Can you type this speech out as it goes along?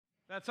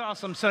That's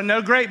awesome. So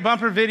no great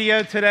bumper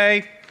video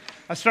today.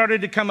 I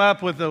started to come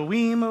up with a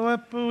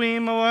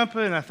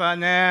weema-wuppa, and I thought,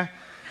 nah.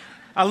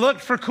 I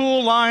looked for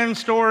cool lion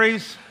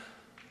stories.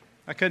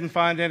 I couldn't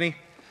find any.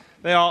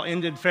 They all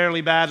ended fairly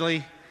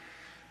badly.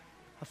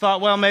 I thought,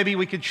 well, maybe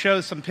we could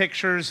show some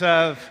pictures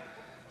of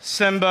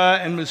Simba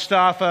and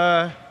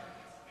Mustafa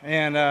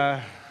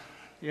and,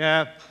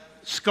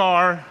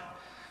 Scar.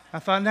 I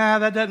thought, nah,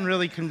 that doesn't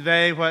really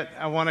convey what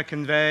I want to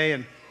convey.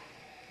 And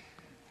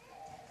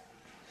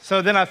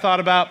so then I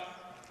thought about,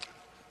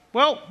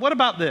 well, what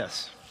about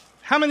this?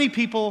 How many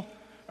people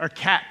are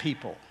cat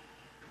people?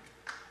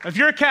 If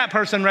you're a cat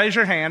person, raise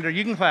your hand, or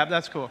you can clap,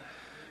 that's cool.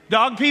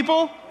 Dog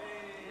people?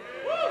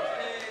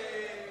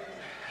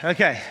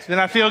 Okay, then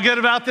I feel good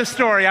about this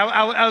story.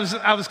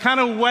 I was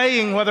kind of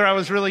weighing whether I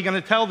was really going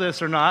to tell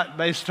this or not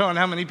based on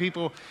how many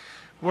people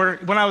were.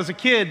 When I was a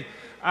kid,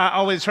 I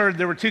always heard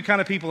there were two kind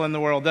of people in the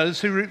world,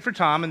 those who root for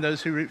Tom and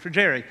those who root for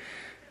Jerry.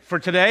 For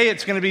today,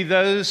 it's going to be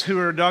those who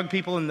are dog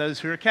people and those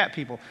who are cat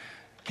people.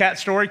 Cat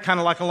story, kind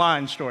of like a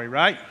lion story,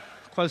 right?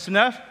 Close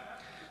enough?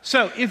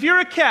 So if you're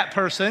a cat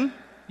person,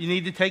 you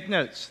need to take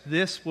notes.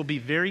 This will be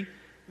very,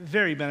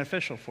 very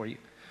beneficial for you.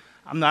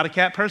 I'm not a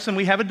cat person.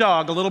 We have a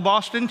dog, a little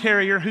Boston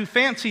Terrier, who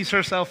fancies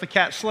herself a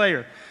cat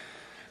slayer.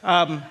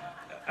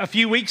 A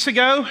few weeks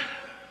ago,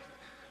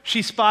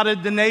 she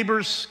spotted the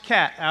neighbor's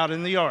cat out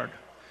in the yard.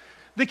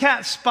 The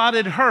cat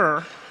spotted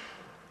her,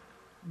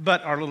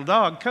 but our little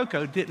dog,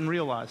 Coco, didn't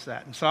realize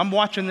that. And so I'm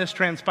watching this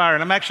transpire,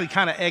 and I'm actually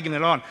kind of egging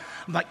it on.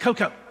 I'm like,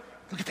 Coco,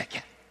 look at that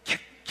cat. Get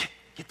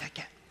that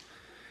cat.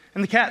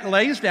 And the cat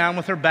lays down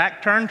with her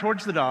back turned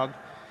towards the dog,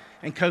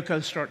 and Coco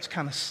starts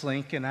kind of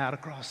slinking out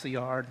across the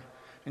yard.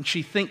 And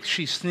she thinks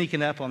she's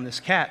sneaking up on this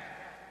cat.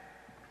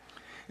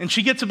 And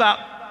she gets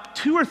about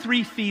 2 or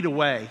 3 feet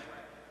away.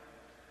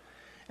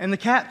 And the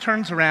cat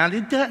turns around.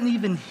 It doesn't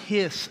even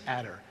hiss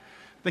at her.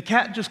 The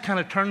cat just kind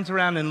of turns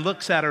around and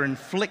looks at her and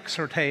flicks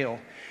her tail.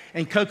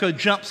 And Coco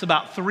jumps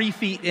about 3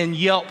 feet and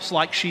yelps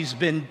like she's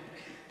been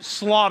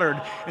slaughtered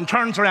and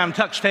turns around,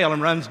 tucks tail,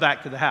 and runs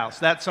back to the house.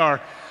 That's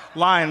our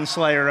lion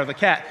slayer of a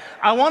cat.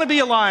 I want to be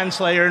a lion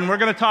slayer, and we're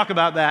going to talk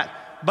about that,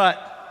 but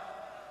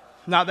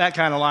not that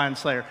kind of lion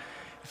slayer.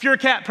 If you're a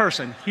cat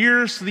person,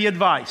 here's the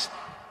advice.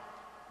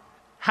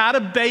 How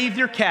to bathe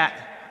your cat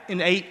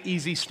in 8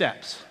 easy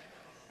steps.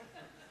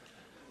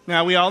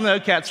 Now, we all know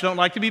cats don't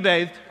like to be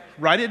bathed.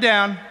 Write it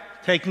down.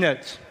 Take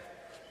notes.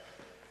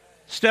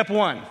 Step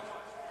 1,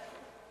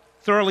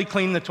 thoroughly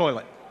clean the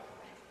toilet.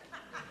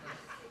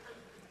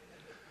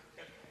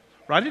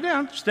 Write it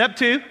down. Step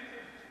 2,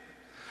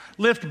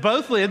 lift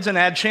both lids and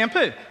add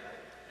shampoo.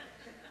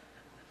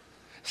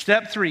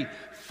 Step 3,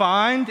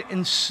 find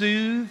and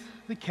soothe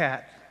the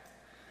cat,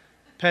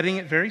 petting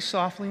it very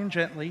softly and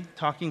gently,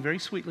 talking very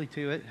sweetly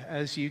to it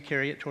as you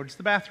carry it towards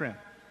the bathroom.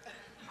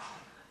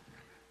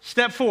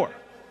 Step 4,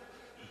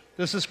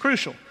 this is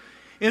crucial.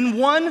 In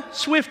one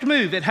swift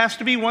move, it has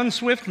to be one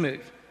swift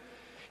move.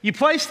 You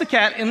place the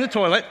cat in the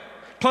toilet,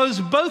 close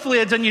both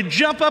lids, and you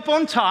jump up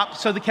on top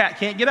so the cat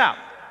can't get out.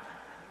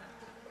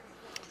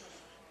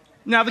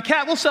 Now, the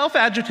cat will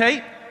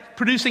self-agitate,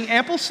 producing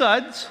ample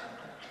suds.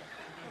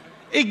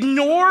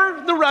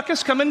 Ignore the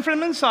ruckus coming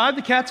from inside.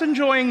 The cat's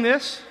enjoying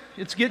this.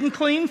 It's getting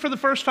clean for the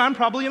first time,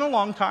 probably in a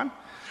long time.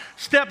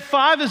 Step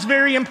 5 is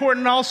very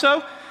important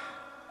also.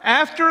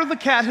 After the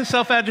cat has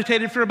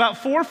self-agitated for about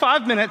 4 or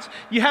 5 minutes,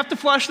 you have to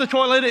flush the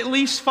toilet at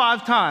least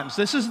 5 times.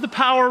 This is the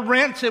power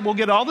rinse. It will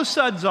get all the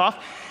suds off.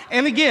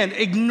 And again,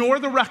 ignore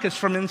the ruckus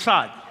from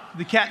inside.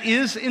 The cat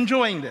is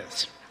enjoying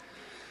this.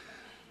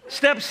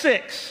 Step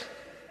 6,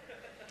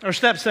 or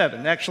step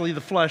 7. Actually,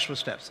 the flush was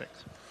step 6.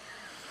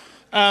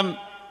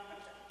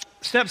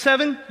 Step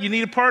 7, you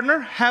need a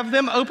partner. Have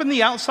them open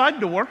the outside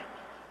door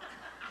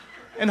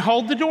and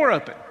hold the door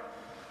open.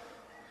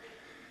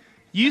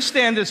 You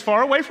stand as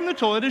far away from the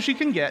toilet as you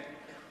can get,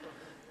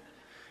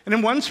 and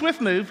in one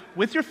swift move,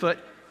 with your foot,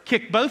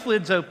 kick both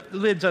lids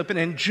open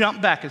and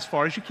jump back as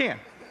far as you can.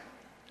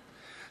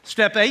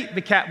 Step 8,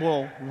 the cat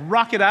will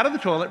rock it out of the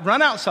toilet,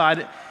 run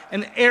outside,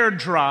 and air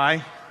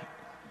dry,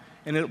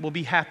 and it will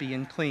be happy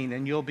and clean,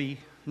 and you'll be...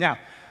 Now,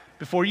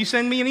 before you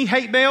send me any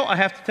hate mail, I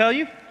have to tell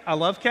you, I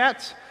love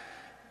cats.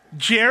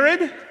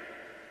 Jared,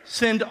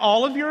 send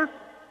all of your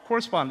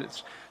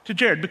correspondence to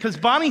Jared, because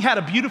Bonnie had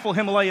a beautiful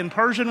Himalayan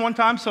Persian one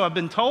time, so I've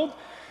been told,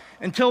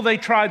 until they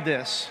tried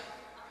this.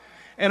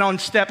 And on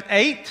step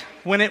 8,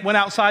 when it went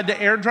outside to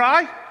air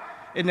dry,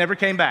 it never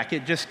came back.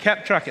 It just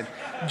kept trucking.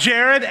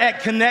 Jared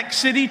at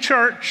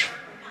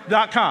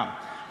connectcitychurch.com.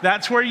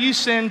 That's where you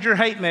send your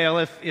hate mail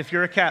if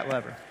you're a cat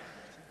lover.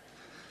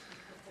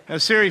 No,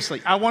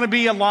 seriously, I want to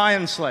be a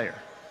lion slayer.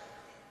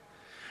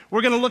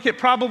 We're going to look at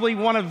probably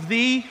one of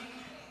the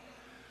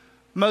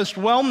most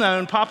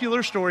well-known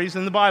popular stories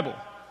in the Bible.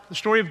 The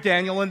story of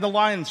Daniel in the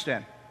lion's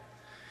den.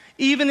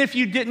 Even if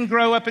you didn't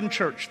grow up in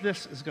church,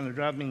 this is going to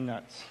drive me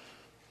nuts.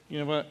 You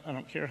know what? I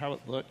don't care how it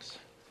looks,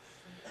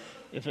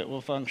 if it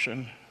will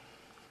function.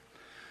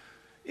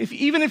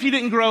 Even if you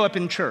didn't grow up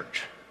in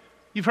church,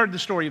 you've heard the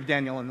story of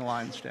Daniel in the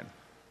lion's den.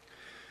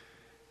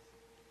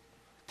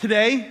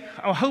 Today,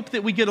 I hope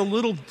that we get a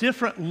little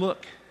different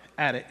look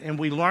at it and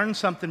we learn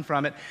something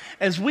from it.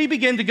 As we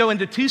begin to go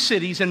into two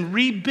cities and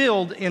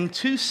rebuild in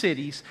two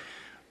cities,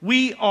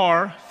 we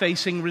are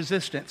facing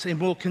resistance and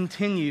will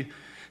continue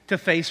to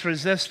face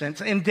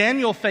resistance. And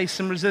Daniel faced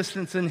some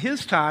resistance in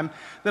his time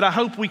that I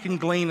hope we can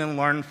glean and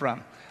learn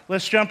from.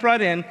 Let's jump right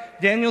in.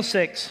 Daniel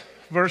 6,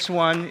 verse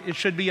 1. It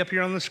should be up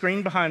here on the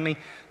screen behind me.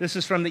 This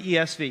is from the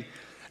ESV.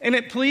 And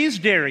it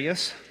pleased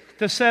Darius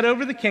to set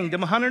over the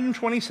kingdom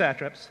 120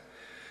 satraps,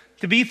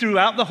 to be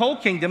throughout the whole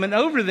kingdom, and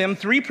over them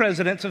 3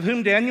 presidents, of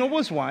whom Daniel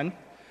was one,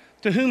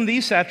 to whom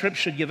these satraps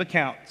should give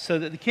account, so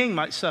that the king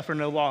might suffer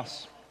no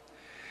loss.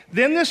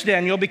 Then this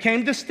Daniel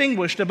became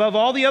distinguished above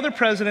all the other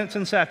presidents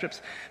and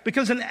satraps,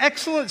 because an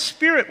excellent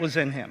spirit was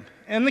in him,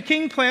 and the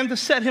king planned to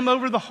set him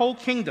over the whole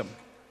kingdom.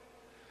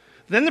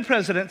 Then the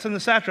presidents and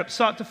the satraps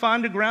sought to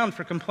find a ground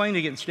for complaint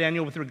against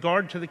Daniel with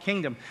regard to the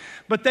kingdom,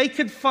 but they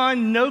could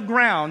find no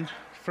ground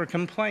for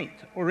complaint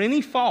or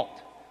any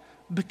fault,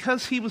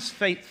 because he was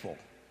faithful,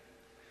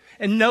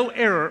 and no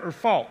error or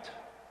fault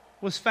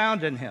was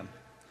found in him.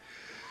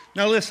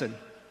 Now listen,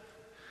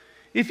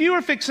 if you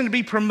were fixing to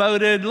be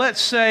promoted,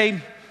 let's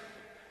say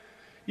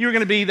you were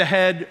going to be the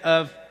head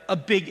of a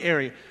big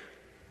area,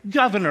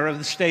 governor of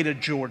the state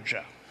of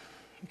Georgia,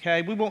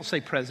 okay? We won't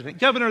say president,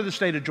 governor of the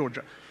state of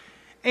Georgia.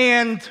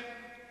 And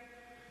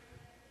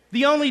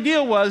the only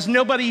deal was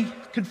nobody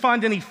could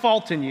find any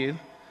fault in you.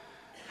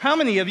 How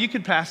many of you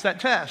could pass that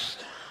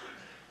test?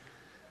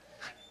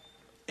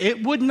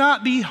 It would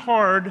not be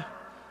hard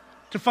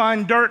to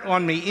find dirt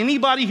on me.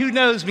 Anybody who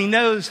knows me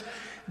knows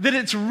that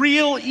it's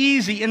real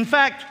easy. In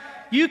fact,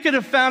 you could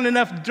have found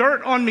enough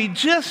dirt on me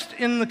just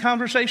in the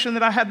conversation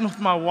that I had with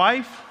my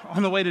wife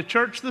on the way to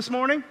church this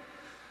morning,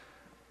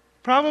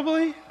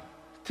 probably,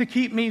 to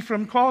keep me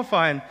from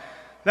qualifying.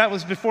 That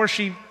was before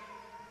she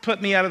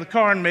put me out of the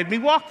car and made me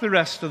walk the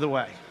rest of the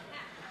way.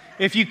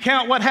 If you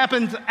count what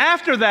happened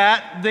after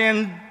that,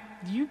 then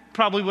you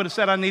probably would have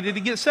said I needed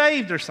to get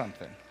saved or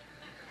something.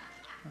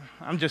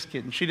 I'm just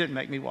kidding. She didn't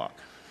make me walk.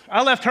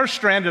 I left her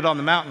stranded on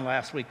the mountain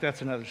last week.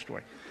 That's another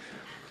story.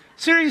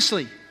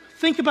 Seriously,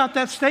 think about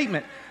that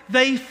statement.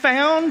 They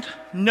found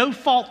no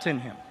fault in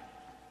him.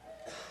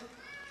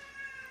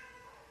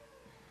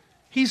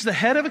 He's the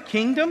head of a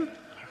kingdom,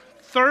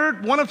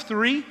 one of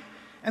 3,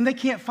 and they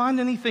can't find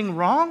anything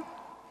wrong?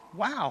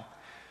 Wow.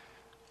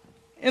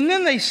 And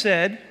then they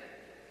said,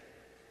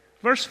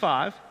 verse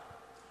 5,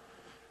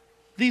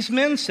 these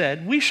men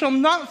said, "We shall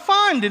not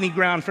find any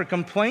ground for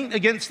complaint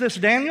against this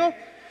Daniel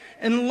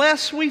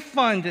unless we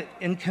find it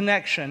in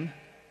connection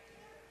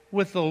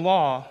with the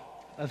law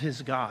of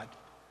his God."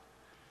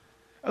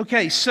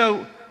 Okay,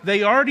 so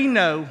they already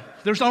know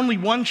there's only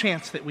one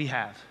chance that we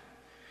have.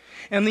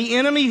 And the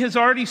enemy has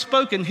already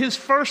spoken his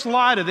first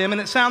lie to them, and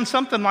it sounds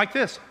something like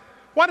this.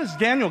 Why does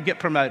Daniel get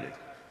promoted?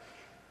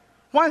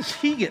 Why is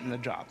he getting the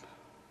job?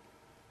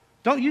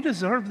 Don't you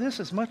deserve this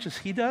as much as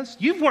he does?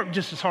 You've worked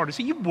just as hard as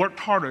he. You've worked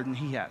harder than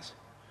he has.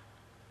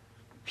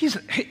 He's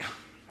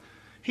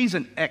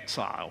an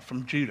exile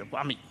from Judah.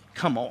 I mean,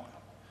 come on.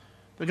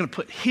 They're going to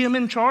put him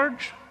in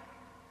charge?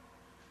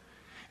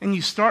 And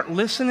you start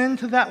listening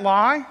to that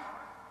lie, and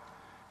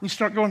you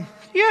start going,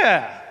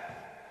 yeah,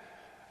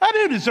 I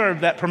do deserve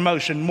that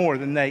promotion more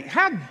than they.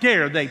 How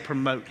dare they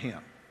promote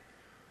him?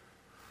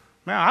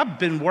 Man, I've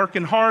been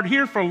working hard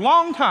here for a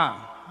long time.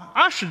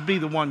 I should be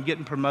the one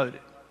getting promoted.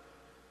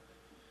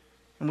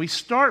 And we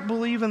start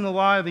believing the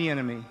lie of the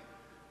enemy,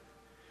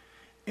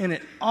 and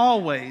it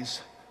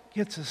always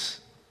gets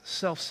us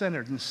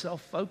self-centered and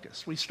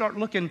self-focused. We start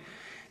looking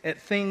at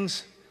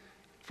things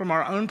from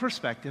our own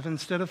perspective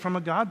instead of from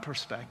a God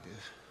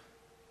perspective.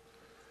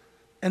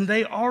 And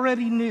they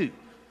already knew.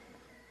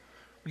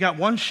 We got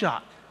one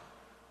shot.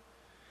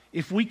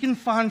 If we can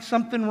find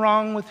something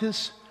wrong with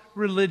his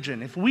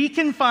religion, if we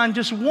can find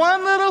just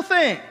one little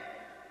thing,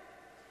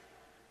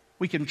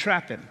 we can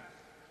trap him.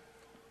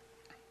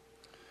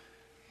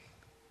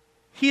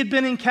 He had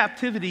been in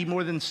captivity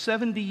more than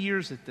 70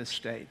 years at this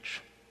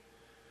stage,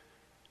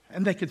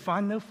 and they could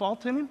find no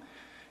fault in him.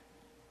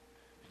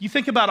 You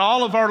think about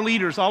all of our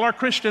leaders, all our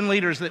Christian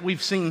leaders that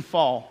we've seen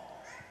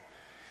fall.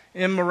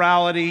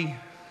 Immorality,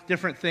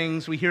 different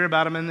things. We hear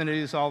about them in the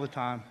news all the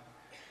time.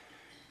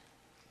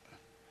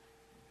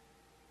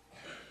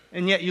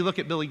 And yet you look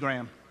at Billy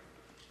Graham,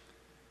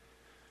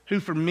 who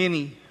for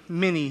many,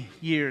 many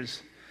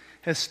years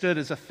has stood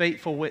as a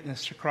faithful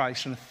witness to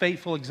Christ and a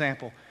faithful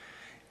example.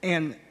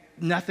 And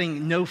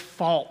no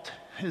fault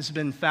has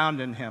been found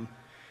in him.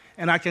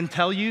 And I can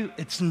tell you,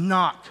 it's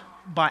not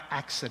by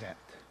accident.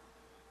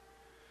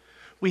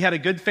 We had a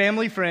good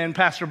family friend,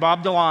 Pastor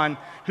Bob DeLon,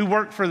 who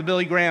worked for the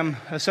Billy Graham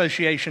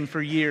Association for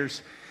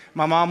years.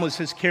 My mom was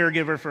his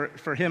caregiver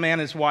for him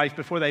and his wife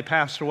before they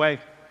passed away.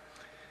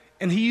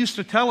 And he used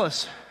to tell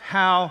us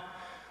how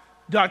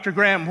Dr.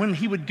 Graham, when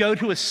he would go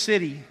to a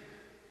city,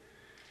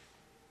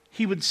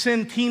 he would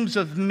send teams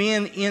of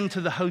men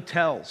into the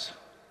hotels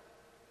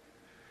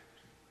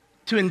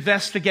to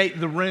investigate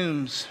the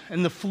rooms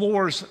and the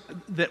floors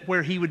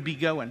where he would be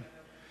going.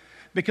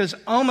 Because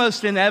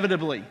almost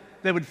inevitably,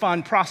 they would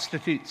find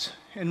prostitutes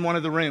in one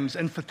of the rooms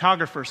and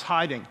photographers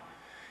hiding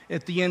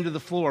at the end of the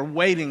floor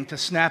waiting to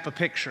snap a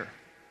picture.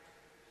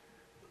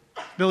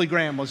 Billy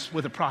Graham was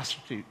with a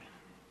prostitute.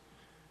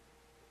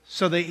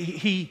 So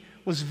he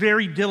was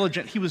very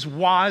diligent. He was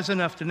wise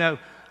enough to know,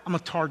 I'm a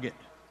target.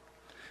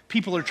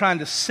 People are trying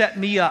to set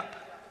me up.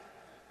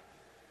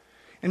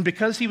 And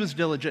because he was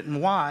diligent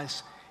and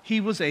wise,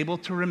 he was able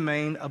to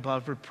remain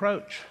above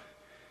reproach.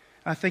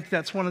 I think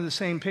that's one of the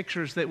same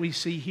pictures that we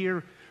see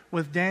here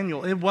with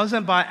Daniel. It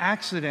wasn't by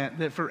accident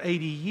that for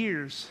 80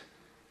 years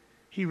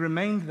he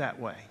remained that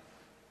way.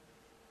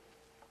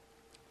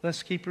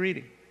 Let's keep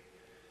reading.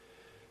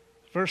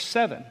 Verse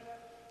 7.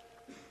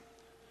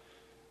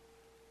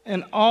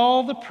 And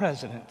all the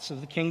presidents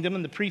of the kingdom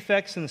and the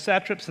prefects and the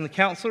satraps and the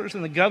counselors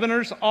and the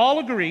governors all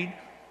agreed.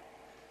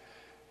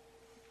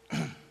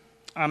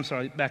 I'm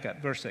sorry, back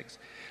up, verse 6.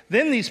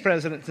 Then these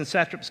presidents and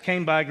satraps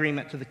came by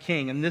agreement to the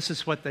king, and this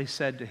is what they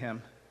said to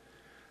him.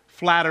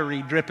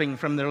 Flattery dripping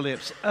from their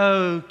lips.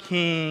 O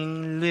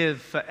king,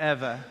 live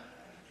forever.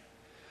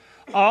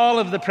 All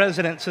of the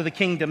presidents of the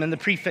kingdom and the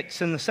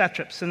prefects and the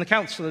satraps and the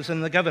counselors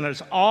and the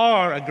governors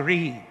are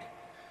agreed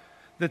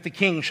that the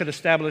king should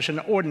establish an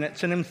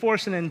ordinance and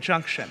enforce an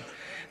injunction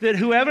that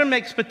whoever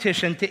makes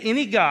petition to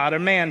any god or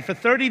man for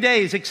 30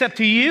 days except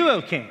to you,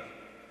 O king,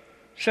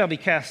 shall be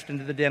cast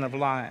into the den of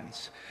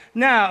lions.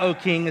 Now, O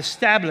king,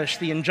 establish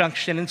the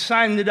injunction and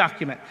sign the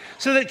document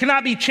so that it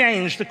cannot be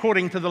changed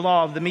according to the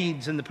law of the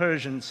Medes and the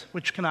Persians,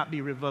 which cannot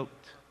be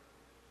revoked.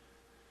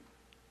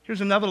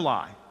 Here's another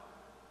lie.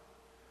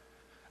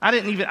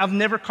 I've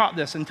never caught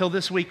this until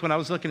this week when I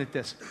was looking at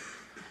this.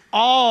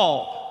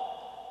 All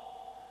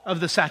of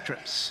the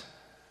satraps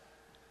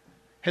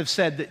have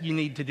said that you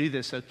need to do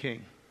this, O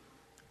king.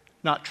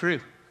 Not true.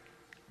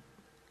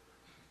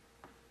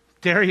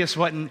 Daniel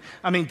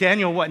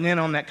wasn't in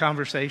on that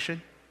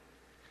conversation.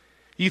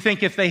 You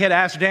think if they had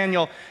asked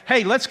Daniel,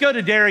 hey, let's go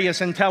to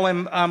Darius and tell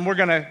him we're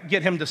going to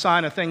get him to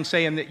sign a thing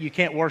saying that you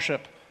can't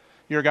worship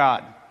your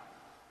God.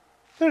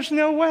 There's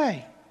no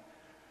way.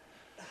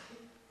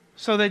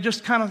 So they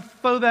just kind of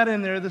throw that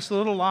in there, this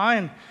little lie,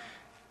 and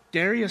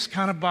Darius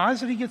kind of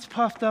buys it. He gets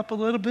puffed up a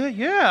little bit.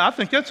 Yeah, I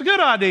think that's a good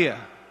idea.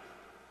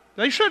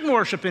 They shouldn't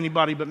worship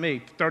anybody but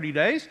me 30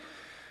 days.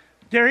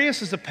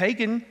 Darius is a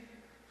pagan.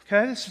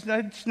 Okay,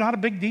 it's not a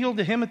big deal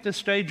to him at this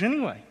stage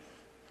anyway.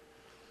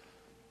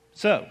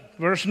 So,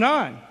 verse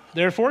 9.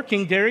 Therefore,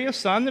 King Darius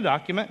signed the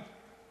document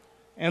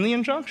and the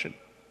injunction.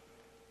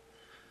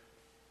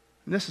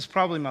 And this is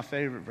probably my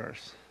favorite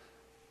verse.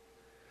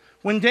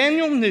 When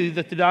Daniel knew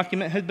that the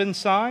document had been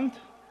signed,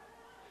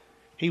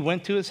 he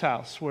went to his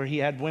house where he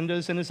had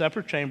windows in his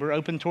upper chamber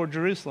open toward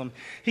Jerusalem.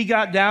 He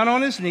got down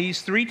on his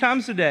knees 3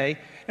 times a day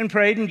and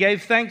prayed and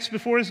gave thanks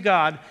before his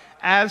God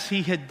as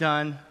he had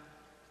done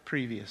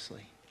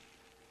previously.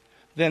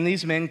 Then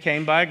these men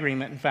came by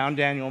agreement and found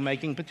Daniel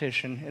making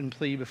petition and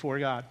plea before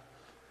God.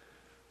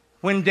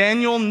 When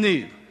Daniel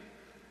knew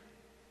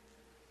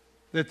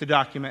that the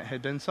document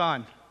had been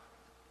signed,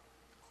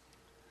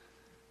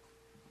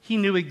 he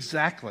knew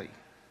exactly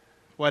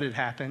what had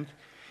happened.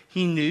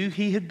 He knew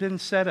he had been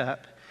set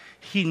up.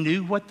 He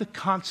knew what the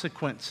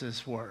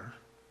consequences were.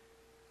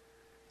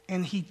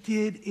 And he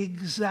did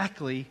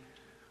exactly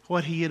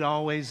what he had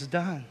always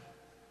done.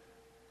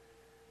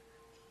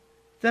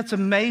 That's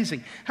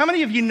amazing. How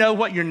many of you know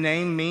what your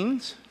name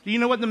means? Do you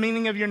know what the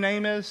meaning of your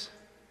name is?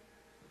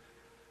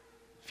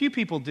 Few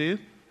people do.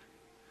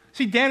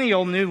 See,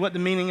 Daniel knew what the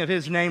meaning of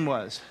his name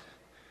was.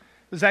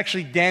 It was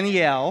actually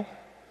Daniel.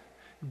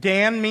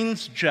 Dan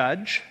means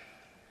judge.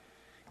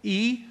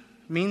 E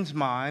means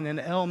mine, and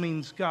L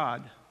means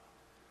God.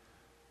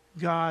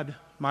 God,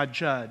 my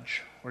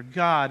judge, or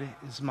God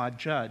is my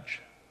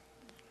judge.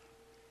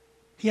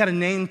 He had a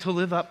name to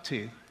live up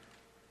to.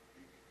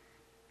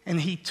 And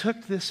he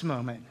took this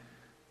moment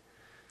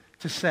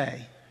to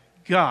say,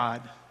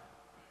 God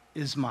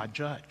is my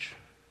judge.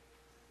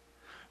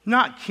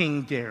 Not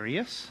King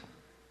Darius.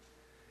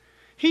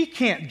 He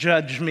can't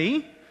judge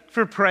me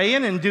for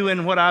praying and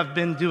doing what I've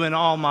been doing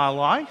all my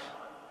life.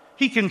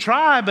 He can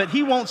try, but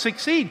he won't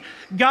succeed.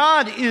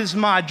 God is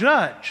my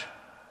judge.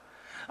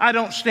 I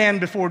don't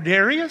stand before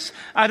Darius.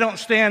 I don't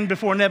stand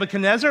before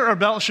Nebuchadnezzar or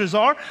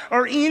Belshazzar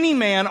or any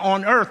man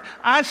on earth.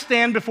 I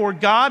stand before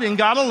God and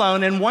God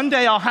alone, and one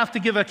day I'll have to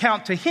give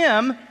account to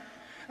him,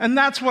 and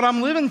that's what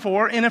I'm living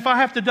for. And if I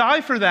have to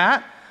die for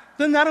that,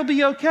 then that'll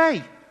be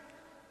okay.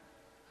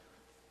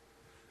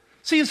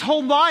 See, his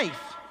whole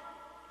life,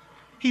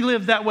 he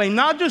lived that way,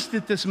 not just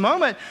at this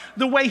moment,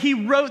 the way he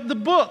wrote the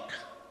book.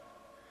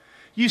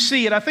 You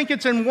see it. I think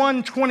it's in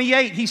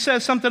 1:28. He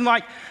says something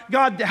like,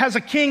 God has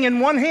a king in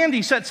one hand.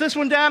 He sets this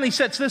one down. He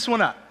sets this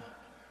one up.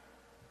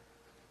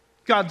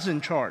 God's in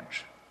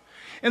charge.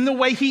 And the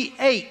way he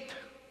ate,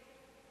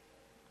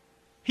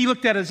 he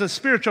looked at it as a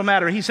spiritual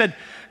matter. He said,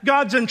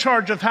 God's in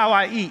charge of how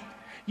I eat.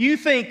 You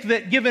think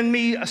that giving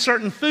me a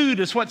certain food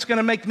is what's going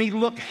to make me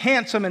look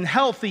handsome and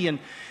healthy and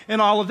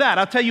all of that.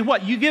 I'll tell you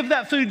what, you give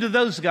that food to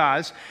those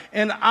guys,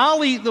 and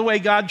I'll eat the way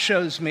God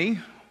shows me,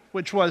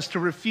 which was to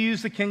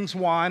refuse the king's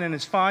wine and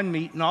his fine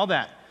meat and all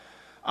that.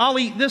 I'll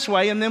eat this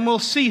way, and then we'll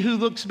see who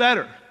looks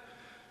better.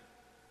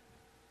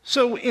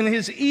 So in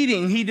his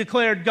eating, he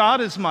declared,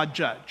 God is my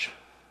judge.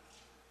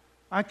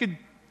 I could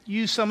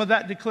use some of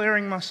that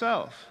declaring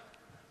myself.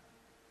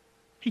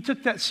 He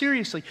took that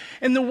seriously.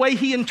 And the way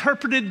he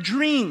interpreted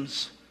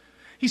dreams,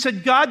 he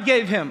said, God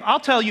gave him. I'll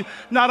tell you,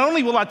 not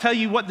only will I tell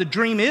you what the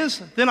dream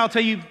is, then I'll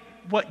tell you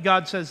what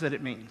God says that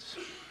it means.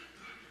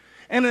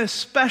 And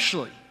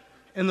especially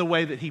in the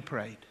way that he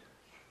prayed.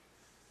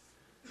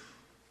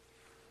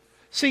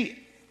 See,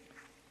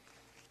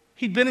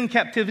 he'd been in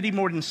captivity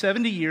more than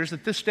 70 years.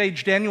 At this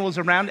stage, Daniel was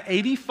around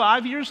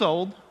 85 years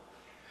old.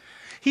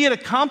 He had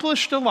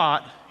accomplished a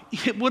lot.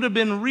 It would have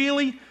been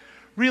really,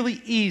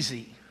 really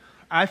easy,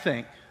 I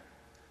think,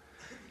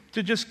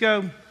 to just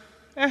go,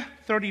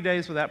 30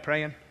 days without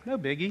praying, no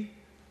biggie.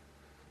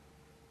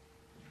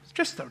 It's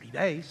just 30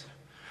 days.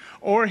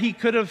 Or he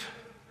could have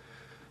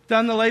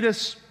done the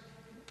latest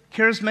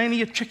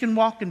charismania chicken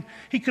walk, and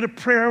he could have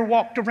prayer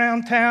walked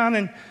around town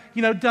and,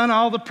 done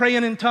all the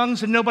praying in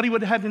tongues, and nobody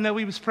would have had to know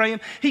he was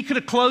praying. He could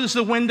have closed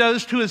the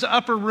windows to his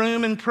upper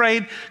room and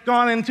prayed,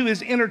 gone into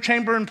his inner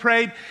chamber and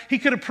prayed. He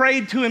could have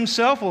prayed to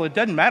himself. Well, it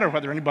doesn't matter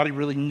whether anybody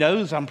really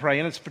knows I'm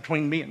praying. It's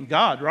between me and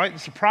God, right?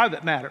 It's a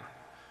private matter.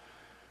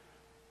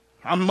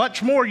 I'm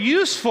much more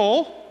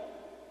useful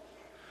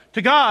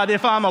to God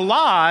if I'm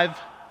alive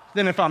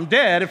than if I'm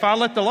dead. If I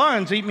let the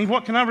lions eat me,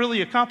 what can I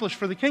really accomplish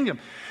for the kingdom?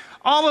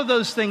 All of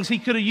those things he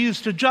could have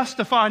used to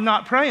justify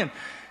not praying.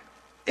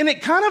 And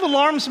it kind of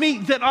alarms me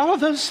that all of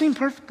those seem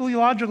perfectly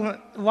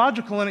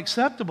logical and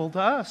acceptable to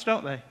us,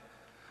 don't they?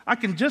 I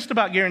can just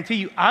about guarantee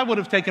you I would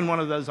have taken one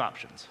of those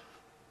options.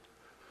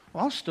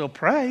 Well, I'll still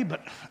pray,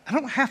 but I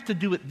don't have to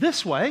do it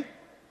this way.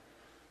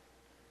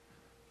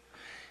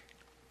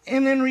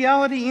 And in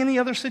reality, any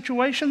other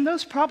situation,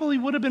 those probably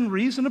would have been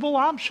reasonable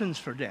options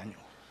for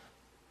Daniel.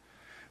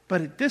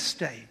 But at this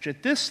stage,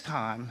 at this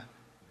time,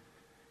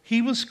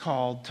 he was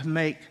called to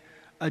make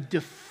a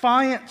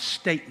defiant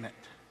statement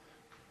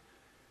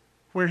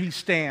where he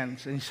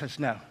stands and he says,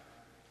 no,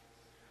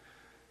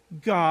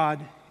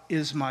 God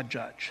is my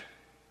judge.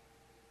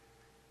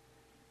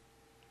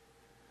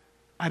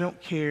 I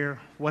don't care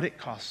what it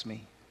costs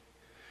me.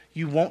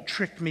 You won't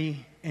trick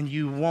me, and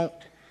you won't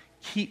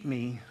keep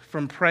me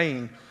from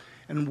praying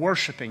and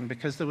worshiping,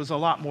 because there was a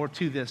lot more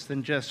to this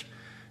than just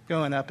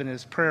going up in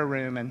his prayer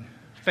room and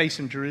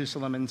facing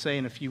Jerusalem and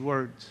saying a few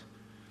words.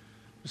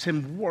 It was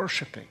him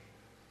worshiping.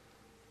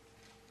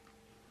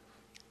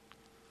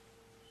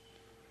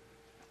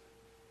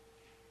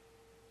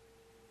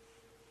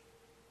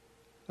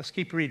 Let's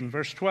keep reading,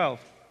 verse 12.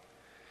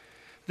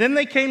 Then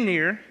they came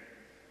near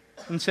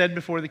and said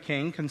before the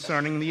king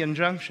concerning the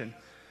injunction,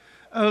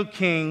 O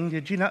king,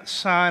 did you not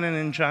sign an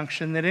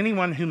injunction that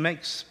anyone who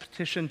makes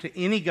petition to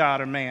any god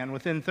or man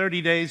within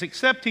 30 days,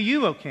 except to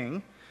you, O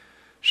king,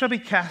 shall be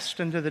cast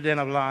into the den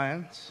of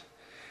lions?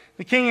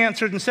 The king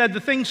answered and said,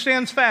 the thing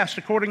stands fast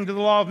according to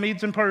the law of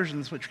Medes and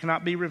Persians, which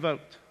cannot be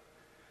revoked.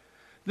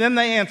 Then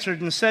they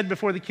answered and said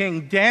before the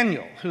king,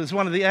 Daniel, who is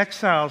one of the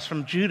exiles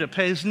from Judah,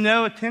 pays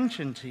no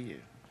attention to you,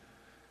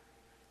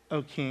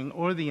 O king,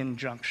 or the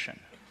injunction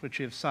which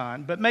you have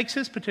signed, but makes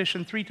his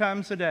petition 3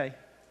 times a day.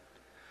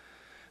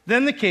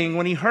 Then the king,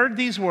 when he heard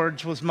these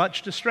words, was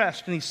much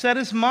distressed, and he set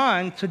his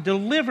mind to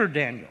deliver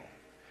Daniel.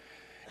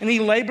 And he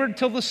labored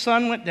till the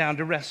sun went down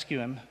to rescue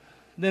him.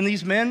 Then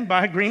these men,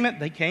 by agreement,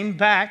 they came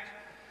back,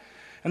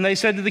 and they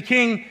said to the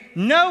king,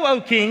 know, O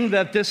king,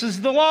 that this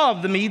is the law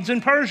of the Medes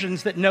and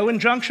Persians, that no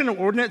injunction or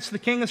ordinance the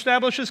king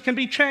establishes can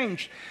be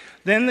changed.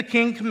 Then the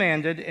king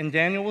commanded, and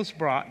Daniel was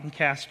brought and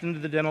cast into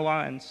the den of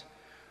lions.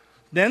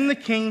 Then the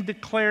king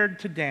declared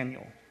to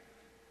Daniel,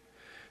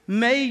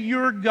 may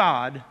your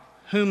God,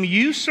 whom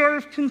you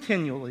serve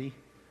continually,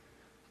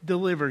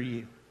 deliver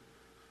you.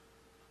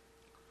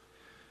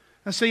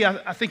 Now see,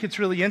 I think it's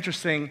really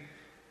interesting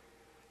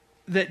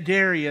that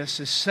Darius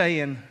is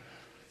saying,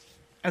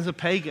 as a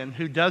pagan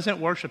who doesn't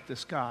worship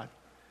this God,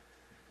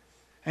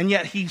 and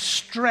yet he's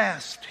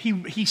stressed.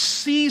 He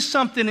sees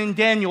something in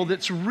Daniel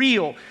that's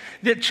real,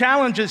 that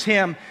challenges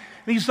him.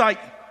 And he's like,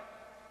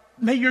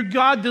 may your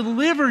God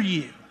deliver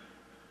you.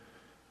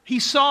 He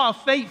saw a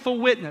faithful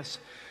witness.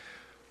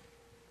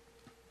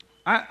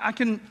 I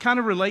can kind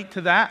of relate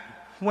to that.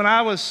 When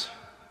I was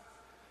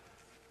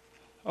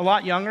a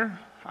lot younger,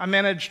 I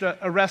managed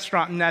a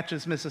restaurant in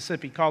Natchez,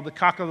 Mississippi called the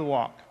Cock of the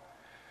Walk.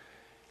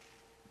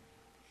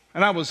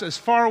 And I was as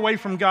far away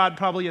from God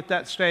probably at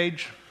that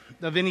stage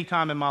of any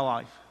time in my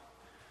life.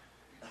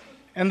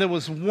 And there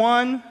was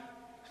one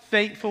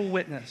faithful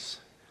witness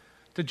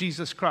to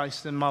Jesus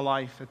Christ in my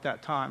life at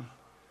that time.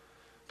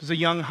 It was a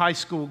young high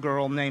school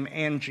girl named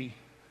Angie.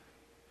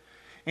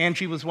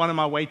 Angie was one of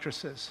my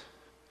waitresses.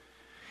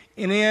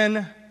 And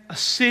in a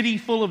city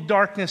full of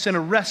darkness, in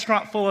a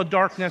restaurant full of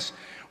darkness,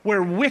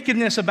 where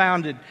wickedness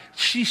abounded,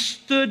 she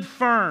stood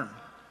firm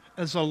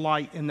as a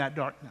light in that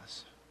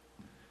darkness.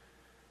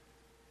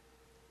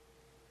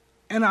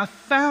 And I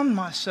found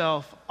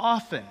myself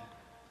often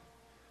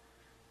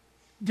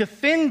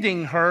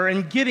defending her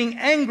and getting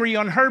angry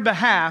on her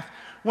behalf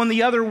when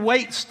the other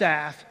wait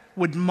staff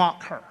would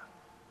mock her.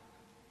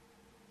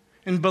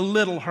 and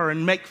belittle her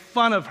and make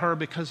fun of her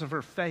because of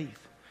her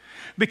faith.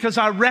 Because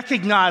I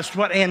recognized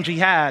what Angie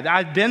had.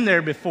 I'd been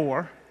there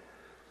before.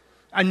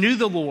 I knew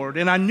the Lord,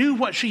 and I knew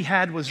what she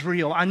had was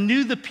real. I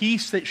knew the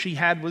peace that she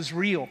had was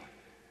real.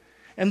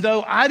 And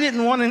though I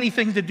didn't want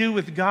anything to do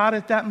with God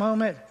at that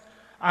moment,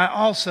 I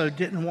also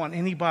didn't want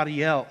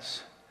anybody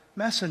else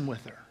messing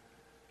with her.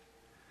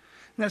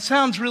 And that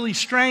sounds really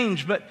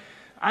strange, but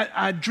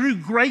I drew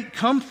great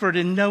comfort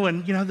in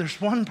knowing, there's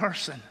one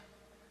person.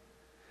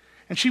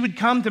 And she would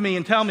come to me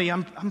and tell me,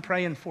 I'm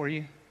praying for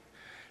you.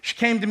 She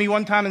came to me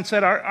one time and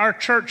said, our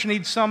church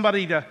needs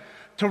somebody to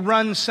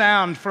run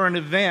sound for an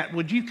event.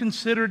 Would you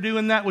consider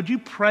doing that? Would you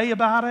pray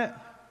about it?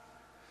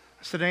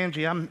 I said,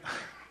 Angie, I'm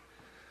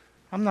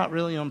not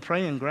really on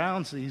praying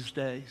grounds these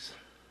days.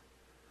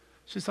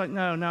 She's like,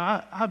 no,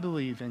 I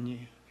believe in you.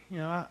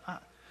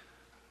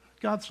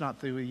 God's not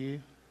through with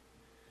you.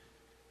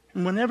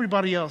 And when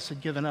everybody else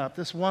had given up,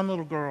 this one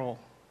little girl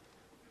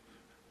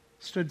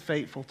stood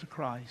faithful to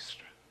Christ.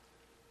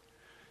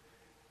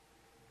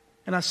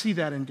 And I see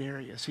that in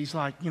Darius. He's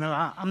like,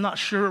 I'm not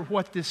sure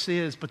what this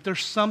is, but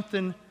there's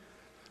something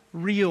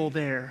real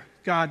there.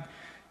 God,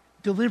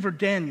 deliver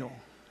Daniel.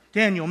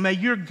 Daniel, may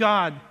your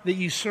God that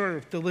you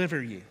serve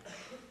deliver you.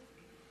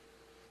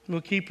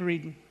 We'll keep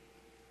reading.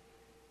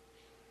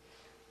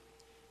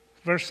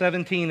 Verse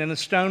 17, and a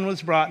stone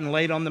was brought and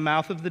laid on the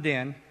mouth of the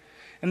den,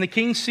 and the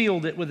king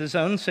sealed it with his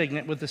own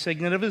signet, with the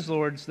signet of his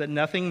lords, that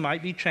nothing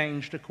might be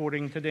changed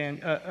according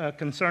to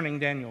concerning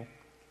Daniel.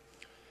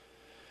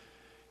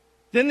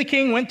 Then the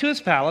king went to his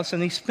palace,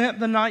 and he spent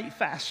the night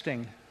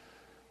fasting.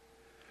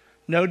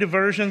 No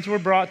diversions were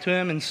brought to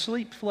him, and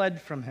sleep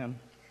fled from him.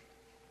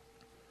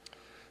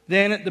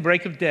 Then at the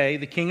break of day,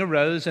 the king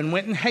arose and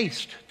went in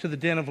haste to the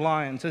den of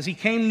lions. As he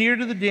came near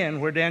to the den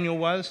where Daniel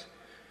was,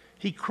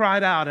 he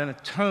cried out in a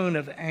tone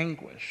of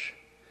anguish.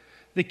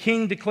 The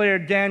king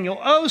declared, Daniel,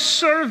 O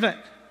servant,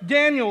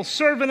 Daniel,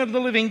 servant of the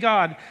living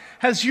God,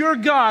 has your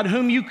God,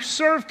 whom you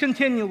serve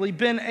continually,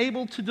 been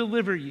able to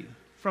deliver you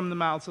from the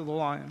mouths of the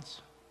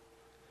lions?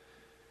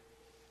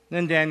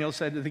 Then Daniel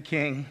said to the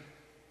king,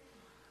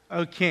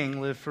 O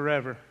king, live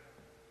forever.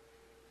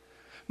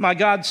 My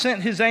God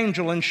sent his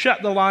angel and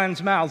shut the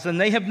lions' mouths,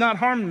 and they have not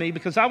harmed me,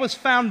 because I was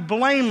found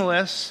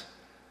blameless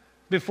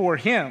before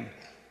him.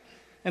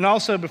 And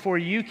also before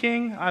you,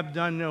 king, I've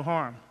done no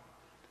harm.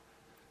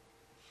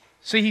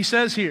 See, he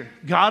says here,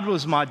 God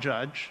was my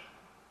judge.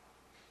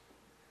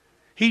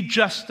 He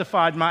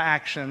justified my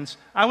actions.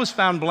 I was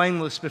found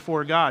blameless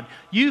before God.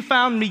 You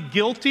found me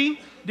guilty,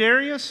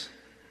 Darius,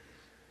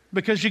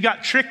 because you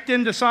got tricked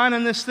into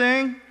signing this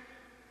thing.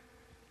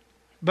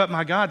 But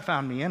my God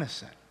found me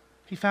innocent.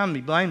 He found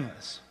me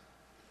blameless.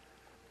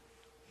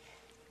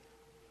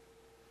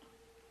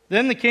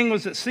 Then the king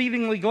was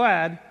exceedingly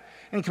glad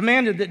and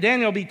commanded that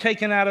Daniel be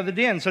taken out of the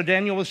den. So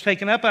Daniel was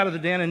taken up out of the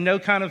den, and no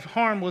kind of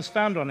harm was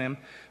found on him,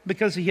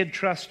 because he had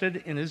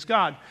trusted in his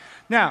God.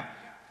 Now,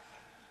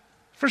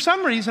 for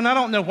some reason, I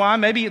don't know why,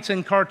 maybe it's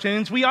in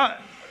cartoons,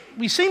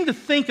 we seem to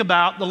think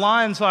about the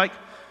lions like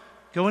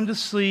going to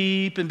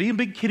sleep and being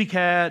big kitty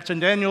cats,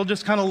 and Daniel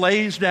just kind of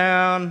lays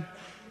down.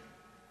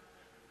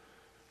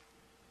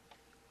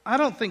 I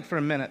don't think for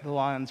a minute the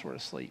lions were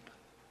asleep.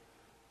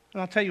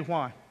 And I'll tell you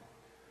why.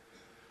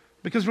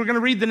 Because we're going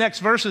to read the next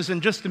verses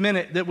in just a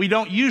minute that we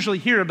don't usually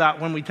hear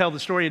about when we tell the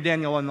story of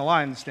Daniel in the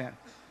lion's den.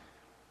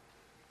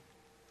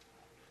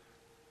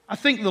 I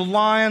think the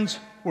lions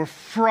were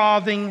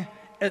frothing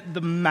at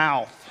the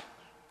mouth,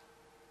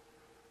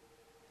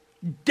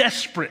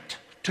 desperate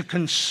to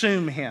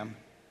consume him.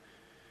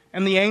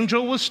 And the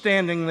angel was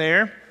standing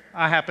there.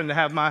 I happen to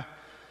have my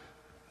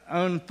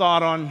own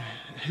thought on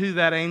who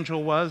that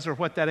angel was or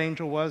what that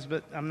angel was,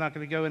 but I'm not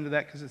going to go into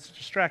that because it's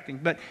distracting.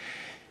 But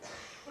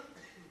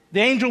the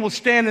angel was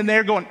standing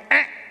there going,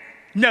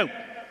 no.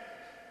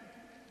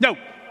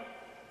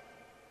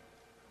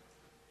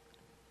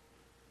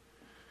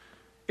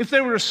 If they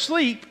were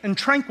asleep and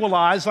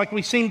tranquilized like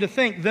we seem to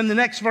think, then the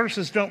next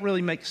verses don't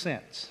really make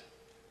sense.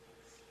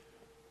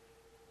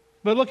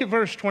 But look at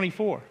verse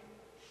 24.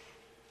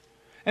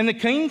 And the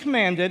king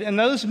commanded, and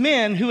those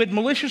men who had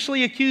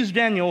maliciously accused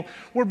Daniel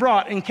were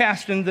brought and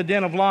cast into the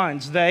den of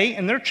lions, they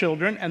and their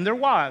children and their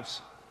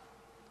wives.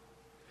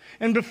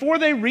 And before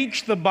they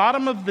reached the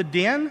bottom of the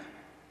den,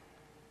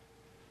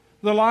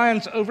 the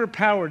lions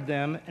overpowered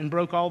them and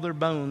broke all their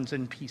bones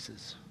in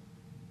pieces.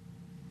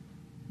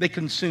 They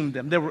consumed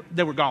them.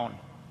 They were gone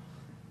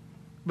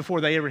before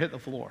they ever hit the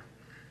floor.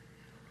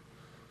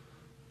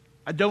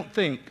 I don't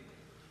think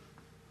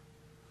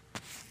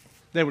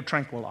they were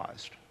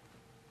tranquilized.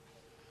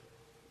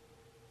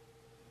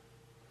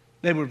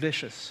 They were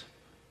vicious.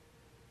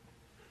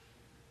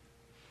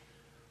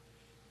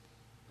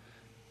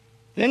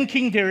 Then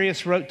King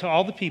Darius wrote to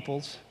all the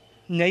peoples,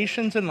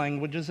 nations, and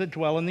languages that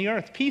dwell in the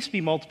earth, peace be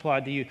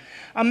multiplied to you.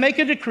 I make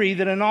a decree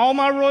that in all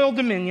my royal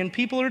dominion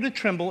people are to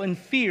tremble and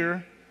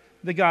fear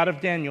the God of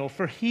Daniel,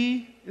 for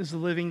he is the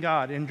living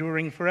God,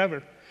 enduring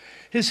forever.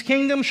 His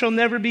kingdom shall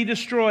never be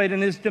destroyed,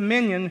 and his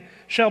dominion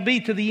shall be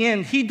to the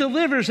end. He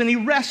delivers and he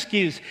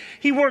rescues.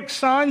 He works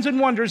signs and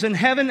wonders in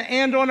heaven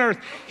and on earth.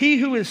 He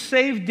who has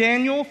saved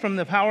Daniel from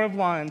the power of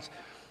lions.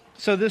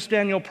 So this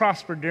Daniel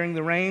prospered during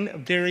the reign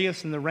of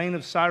Darius and the reign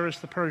of Cyrus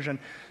the Persian.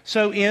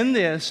 So in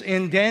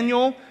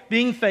Daniel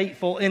being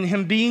faithful, in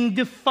him being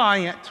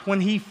defiant when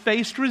he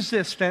faced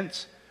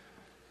resistance,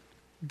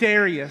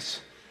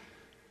 Darius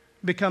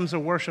becomes a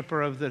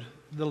worshiper of the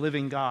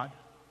living God.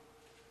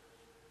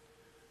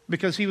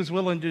 Because he was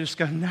willing to just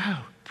go, no,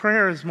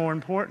 prayer is more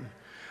important.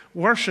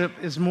 Worship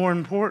is more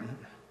important.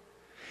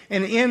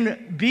 And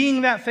in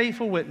being that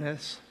faithful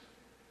witness,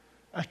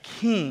 a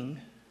king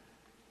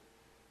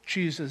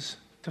chooses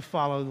to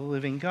follow the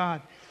living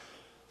God.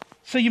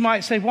 So you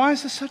might say, why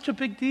is this such a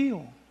big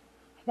deal?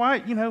 Why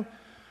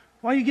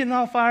are you getting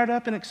all fired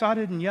up and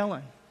excited and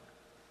yelling?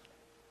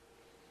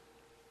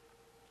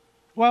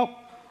 Well,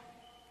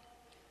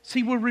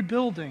 see, we're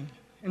rebuilding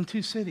in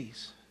 2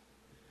 cities.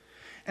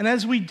 And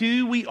as we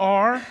do,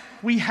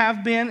 we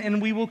have been,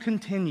 and we will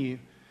continue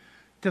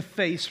to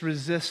face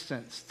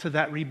resistance to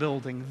that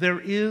rebuilding. There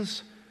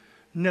is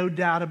no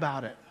doubt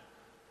about it.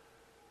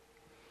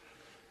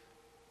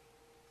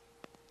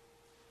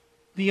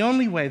 The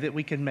only way that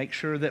we can make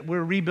sure that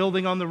we're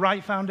rebuilding on the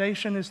right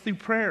foundation is through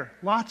prayer.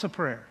 Lots of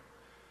prayer.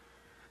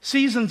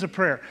 Seasons of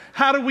prayer.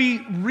 How do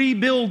we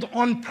rebuild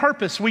on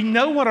purpose? We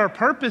know what our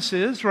purpose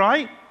is,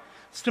 right?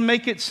 It's to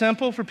make it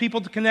simple for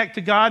people to connect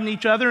to God and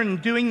each other,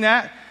 and doing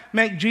that,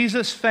 make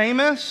Jesus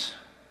famous.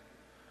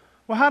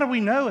 Well, how do we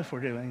know if we're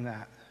doing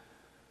that?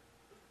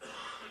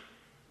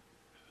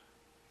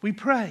 We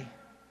pray.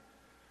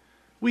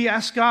 We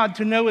ask God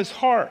to know his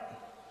heart.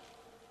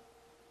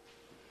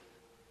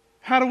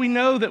 How do we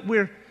know that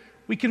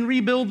we can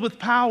rebuild with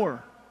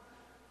power?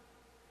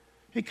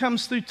 It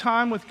comes through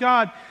time with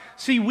God.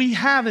 See, we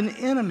have an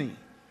enemy.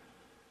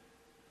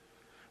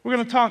 We're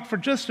going to talk for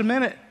just a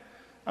minute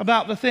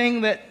about the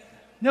thing that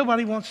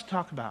nobody wants to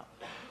talk about.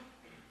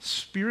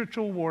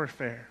 Spiritual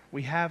warfare.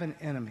 We have an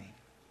enemy.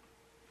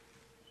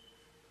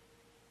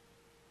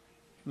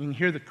 You can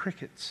hear the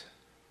crickets.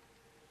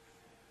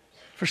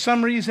 For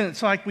some reason,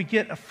 it's like we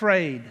get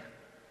afraid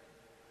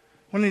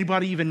when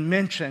anybody even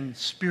mentions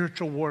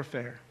spiritual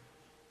warfare.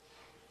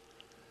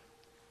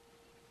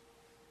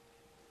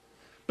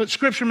 But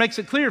Scripture makes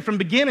it clear from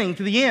beginning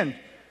to the end.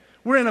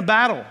 We're in a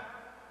battle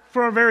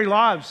for our very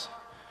lives,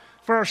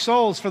 for our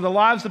souls, for the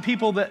lives of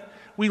people that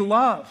we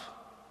love,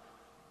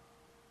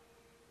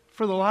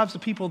 for the lives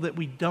of people that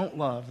we don't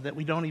love, that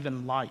we don't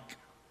even like.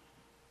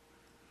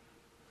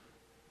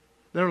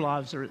 Their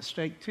lives are at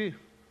stake too.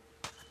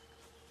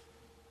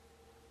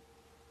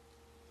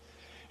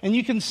 And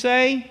you can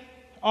say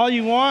all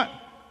you want,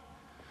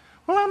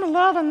 well, I'm a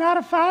lover, not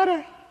a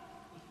fighter.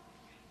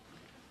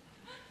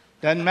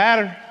 Doesn't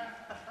matter.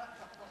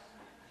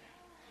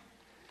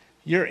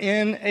 You're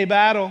in a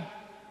battle,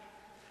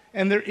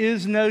 and there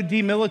is no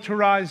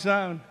demilitarized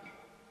zone.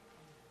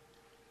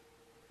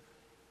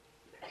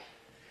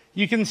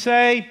 You can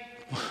say,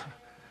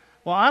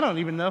 well, I don't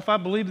even know if I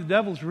believe the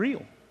devil's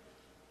real.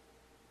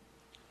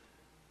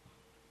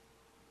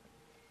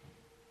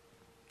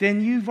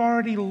 Then you've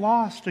already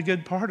lost a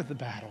good part of the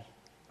battle.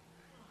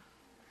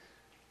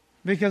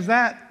 Because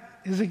that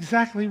is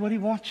exactly what he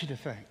wants you to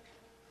think.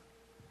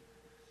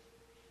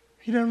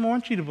 He doesn't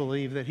want you to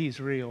believe that he's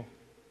real.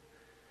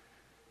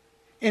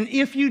 And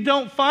if you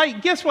don't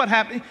fight, guess what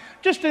happens?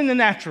 Just in the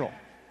natural.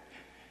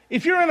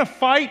 If you're in a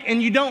fight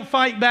and you don't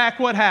fight back,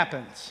 what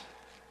happens?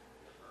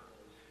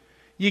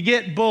 You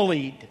get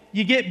bullied.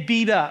 You get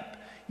beat up.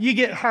 You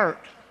get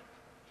hurt.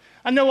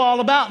 I know all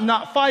about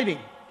not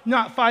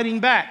fighting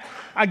back.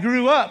 I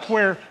grew up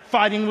where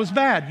fighting was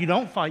bad. You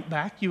don't fight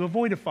back. You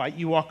avoid a fight.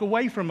 You walk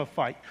away from a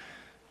fight.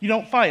 You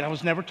don't fight. I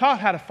was never taught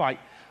how to fight.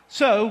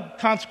 So,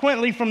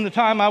 consequently, from the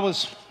time I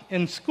was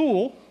in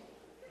school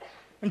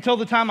until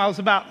the time I was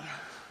about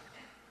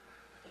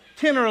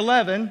 10 or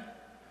 11,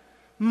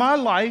 my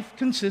life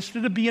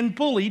consisted of being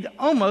bullied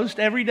almost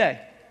every day.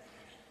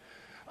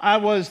 I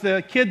was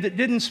the kid that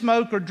didn't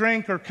smoke or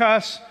drink or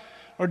cuss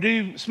or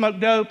do smoke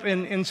dope.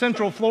 In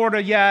Central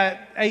Florida,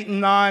 at 8 and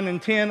 9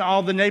 and 10,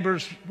 all the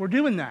neighbors were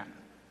doing that.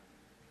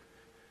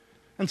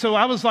 And so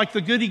I was like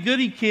the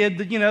goody-goody kid,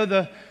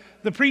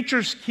 the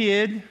preacher's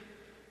kid.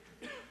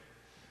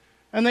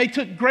 And they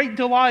took great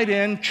delight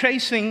in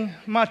chasing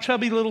my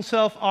chubby little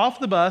self off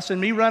the bus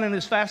and me running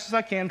as fast as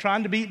I can,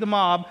 trying to beat the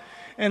mob.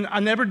 And I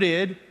never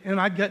did,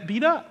 and I'd get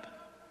beat up.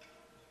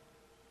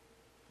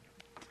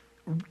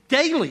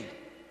 Daily.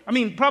 I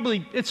mean,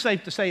 probably it's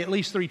safe to say at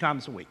least 3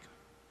 times a week.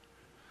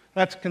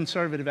 That's a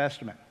conservative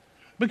estimate.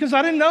 Because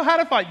I didn't know how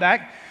to fight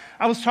back.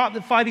 I was taught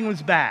that fighting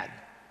was bad.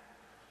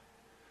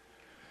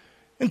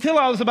 Until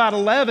I was about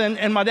 11,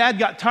 and my dad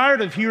got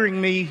tired of hearing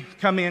me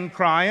come in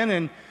crying,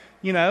 and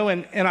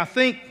I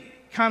think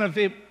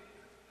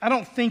I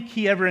don't think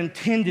he ever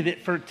intended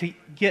it to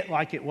get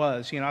like it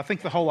was. I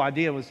think the whole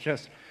idea was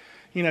just,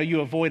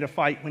 you avoid a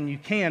fight when you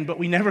can, but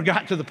we never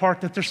got to the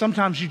part that there's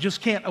sometimes you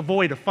just can't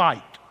avoid a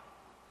fight.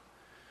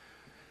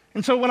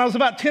 And so when I was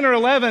about 10 or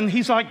 11,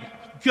 he's like,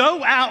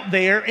 go out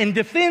there and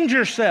defend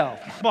yourself.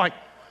 I'm like,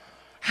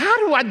 how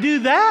do I do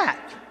that?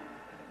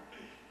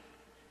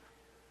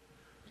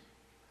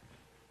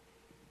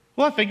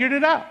 Well, I figured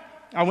it out.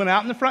 I went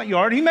out in the front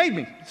yard. He made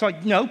me. It's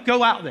like, no,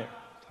 go out there.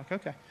 It's like,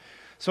 okay.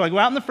 So I go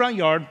out in the front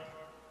yard,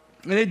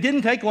 and it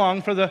didn't take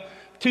long for the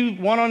two,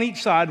 one on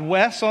each side,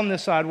 Wes on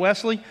this side,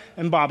 Wesley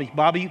and Bobby.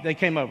 Bobby, they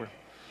came over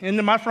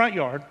into my front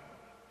yard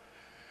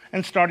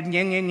and started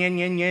yin, yin, yin,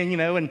 yin, yin, you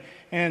know,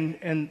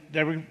 and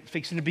they were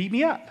fixing to beat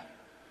me up.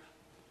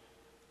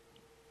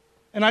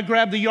 And I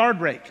grabbed the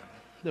yard rake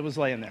that was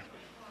laying there.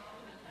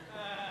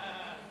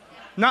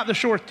 Not the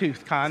short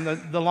tooth kind,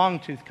 the long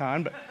tooth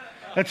kind, but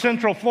at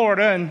Central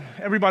Florida, and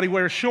everybody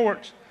wears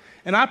shorts,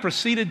 and I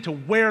proceeded to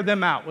wear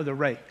them out with a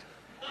rake.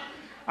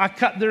 I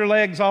cut their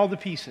legs all to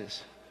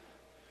pieces.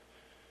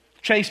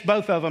 Chased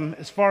both of them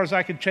as far as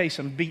I could chase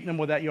them, beating them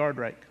with that yard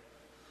rake.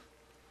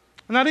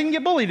 And I didn't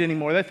get bullied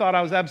anymore. They thought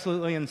I was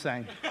absolutely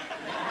insane.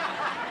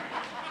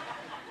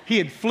 He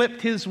had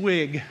flipped his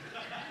wig.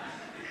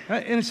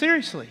 And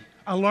seriously,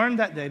 I learned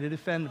that day to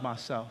defend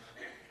myself.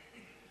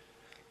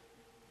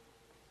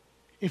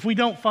 If we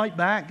don't fight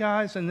back,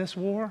 guys, in this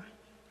war,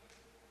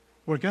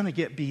 we're going to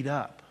get beat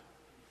up.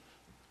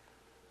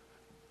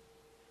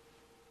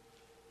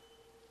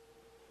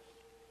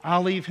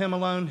 I'll leave him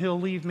alone,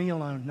 he'll leave me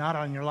alone, not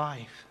on your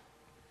life.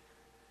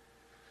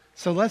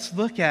 So let's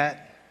look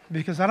at,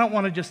 because I don't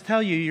want to just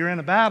tell you you're in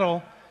a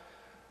battle,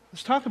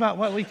 let's talk about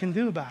what we can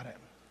do about it.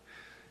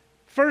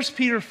 1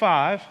 Peter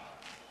 5,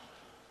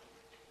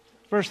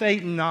 verse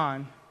 8 and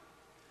 9,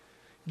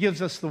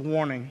 gives us the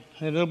warning,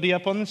 and it'll be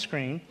up on the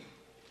screen.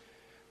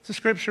 It's a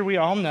scripture we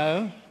all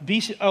know.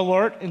 Be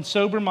alert and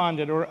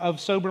sober-minded, or of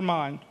sober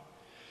mind.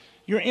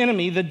 Your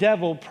enemy, the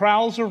devil,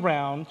 prowls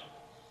around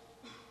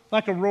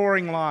like a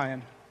roaring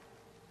lion,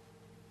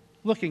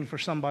 looking for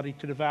somebody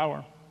to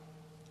devour.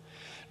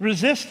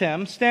 Resist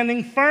him,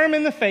 standing firm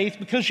in the faith,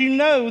 because you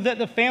know that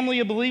the family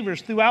of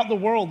believers throughout the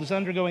world is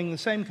undergoing the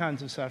same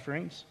kinds of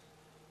sufferings.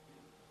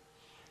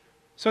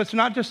 So it's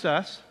not just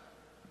us.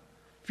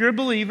 If you're a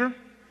believer,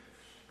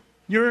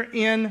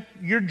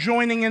 you're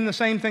joining in the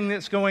same thing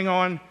that's going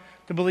on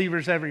to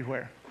believers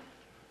everywhere.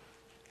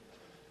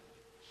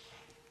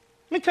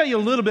 Let me tell you a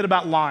little bit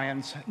about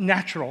lions, in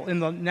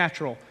the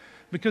natural,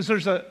 because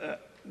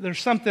there's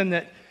something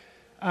that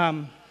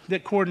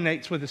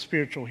coordinates with the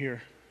spiritual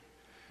here.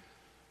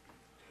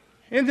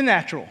 In the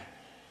natural,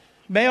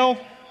 male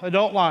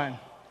adult lion,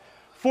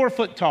 4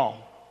 foot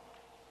tall,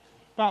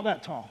 about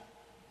that tall,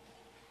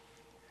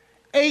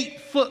 8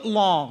 foot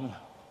long,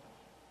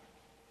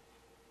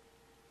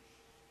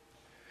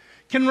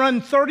 can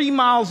run 30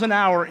 miles an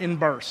hour in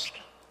burst.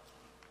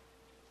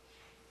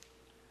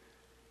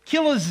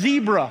 Kill a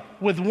zebra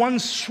with one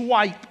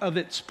swipe of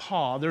its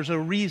paw. There's a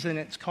reason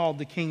it's called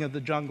the king of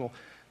the jungle.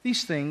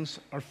 These things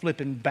are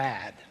flipping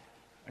bad,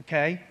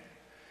 okay?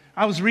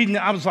 I was reading it,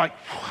 I was like,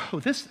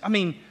 whoa,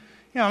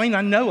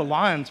 I know a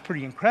lion's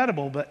pretty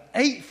incredible, but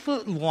 8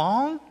 foot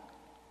long?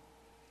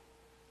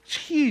 It's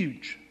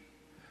huge.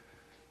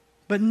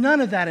 But none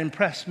of that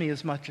impressed me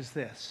as much as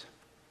this.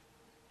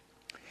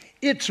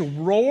 Its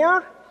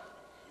roar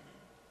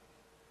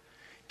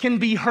can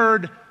be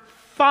heard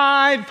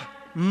 5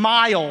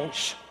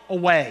 miles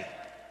away.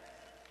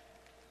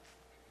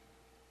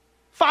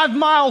 5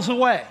 miles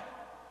away.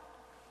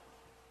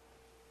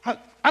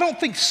 I don't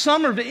think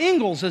Summer to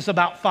Ingalls is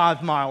about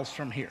 5 miles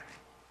from here.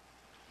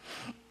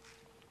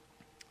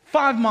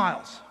 5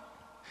 miles.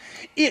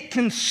 It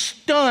can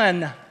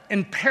stun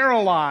and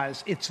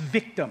paralyze its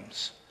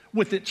victims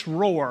with its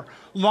roar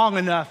long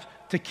enough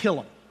to kill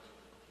them.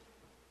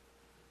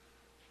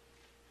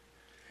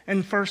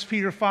 And 1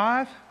 Peter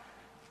 5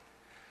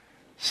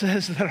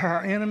 says that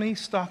our enemy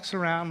stalks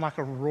around like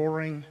a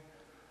roaring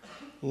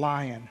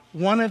lion.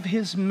 One of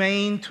his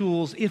main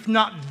tools, if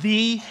not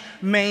the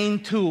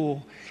main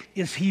tool,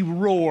 is he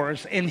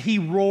roars. And he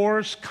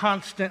roars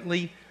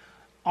constantly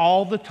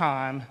all the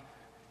time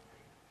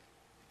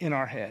in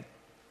our head.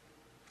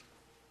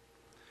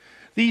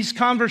 These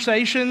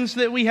conversations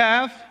that we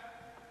have,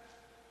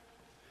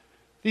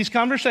 these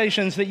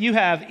conversations that you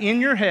have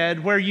in your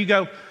head where you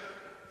go,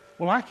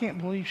 well, I can't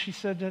believe she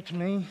said that to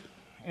me.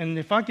 And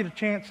if I get a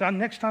chance,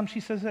 next time she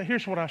says that,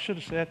 here's what I should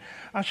have said.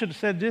 I should have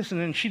said this,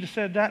 and then she'd have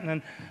said that,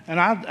 and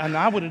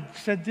I would have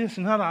said this,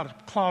 and then I'd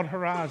have clawed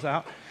her eyes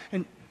out.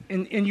 And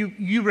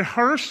you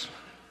rehearse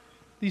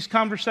these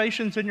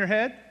conversations in your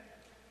head.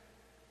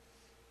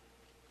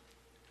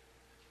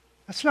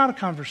 That's not a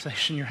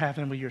conversation you're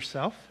having with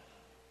yourself.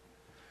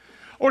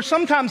 Or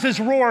sometimes his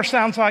roar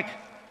sounds like,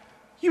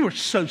 you are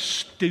so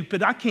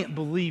stupid. I can't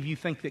believe you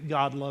think that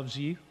God loves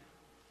you.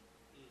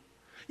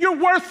 You're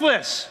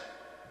worthless.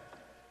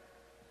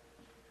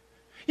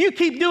 You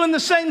keep doing the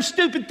same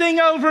stupid thing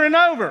over and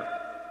over.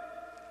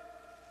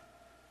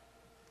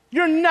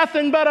 You're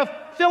nothing but a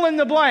fill in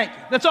the blank.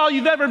 That's all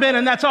you've ever been,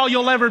 and that's all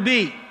you'll ever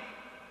be.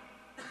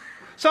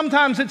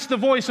 Sometimes it's the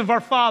voice of our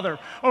father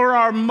or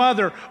our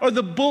mother or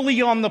the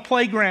bully on the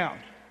playground.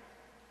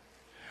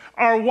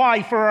 our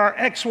wife or our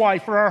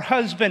ex-wife or our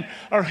husband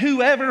or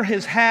whoever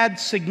has had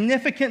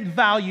significant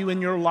value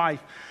in your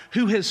life,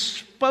 who has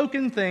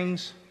spoken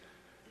things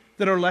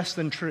that are less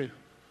than true.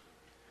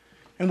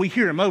 And we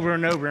hear them over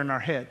and over in our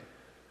head.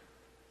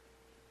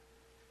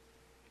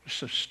 They're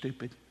so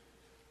stupid.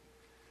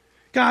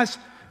 Guys,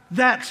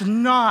 that's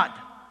not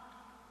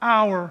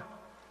our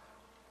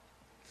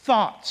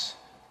thoughts.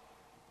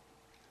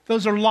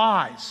 Those are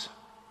lies.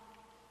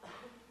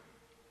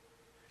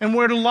 And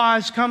where do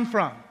lies come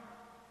from?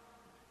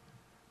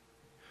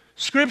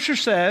 Scripture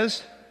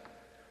says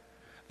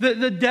that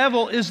the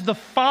devil is the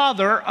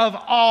father of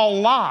all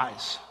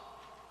lies.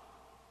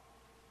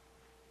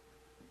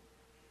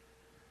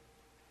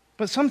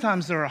 But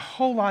sometimes they're a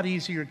whole lot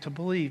easier to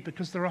believe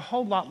because they're a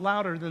whole lot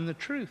louder than the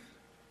truth.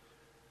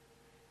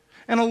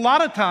 And a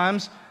lot of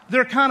times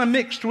they're kind of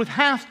mixed with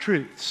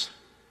half-truths,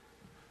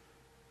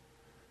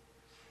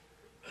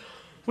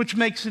 which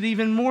makes it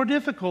even more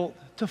difficult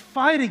to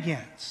fight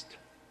against.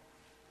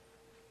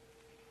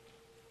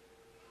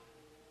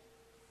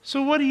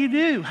 So what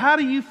do? How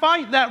do you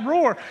fight that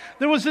roar?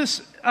 There was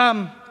this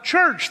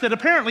church that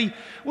apparently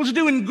was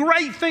doing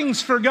great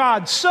things for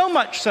God, so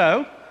much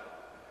so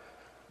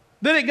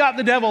that it got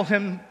the devil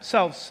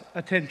himself's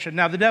attention.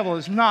 Now, the devil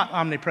is not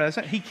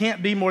omnipresent. He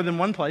can't be more than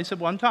one place at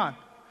one time.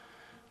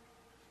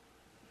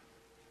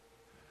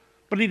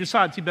 But he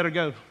decides he better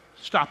go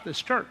stop this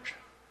church.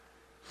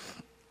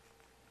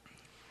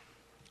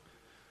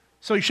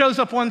 So he shows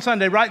up one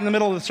Sunday right in the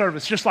middle of the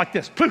service, just like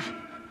this, poof,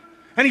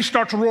 and he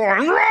starts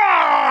roaring,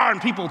 roar,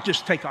 and people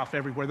just take off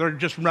everywhere. They're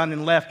just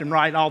running left and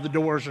right. All the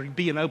doors are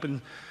being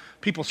opened,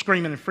 people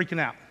screaming and freaking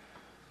out.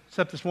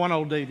 Except this one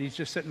old dude, he's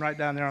just sitting right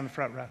down there on the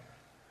front row.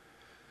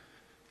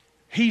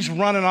 He's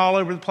running all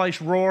over the place,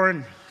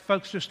 roaring,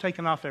 folks just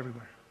taking off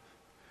everywhere.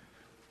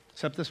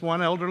 Except this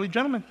one elderly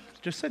gentleman,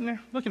 just sitting there,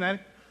 looking at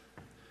it.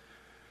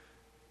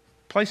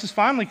 Place is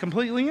finally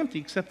completely empty,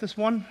 except this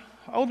one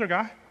older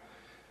guy.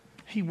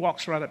 He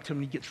walks right up to him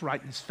and he gets right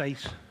in his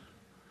face.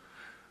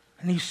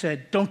 And he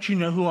said, "Don't you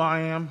know who I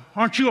am?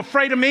 Aren't you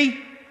afraid of me?"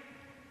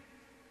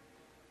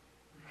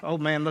 The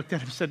old man looked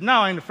at him and said, "No,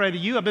 I ain't afraid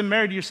of you. I've been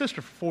married to your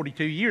sister for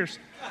 42 years.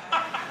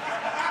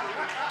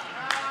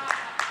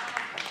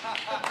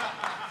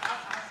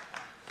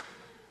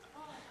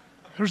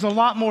 There's a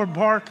lot more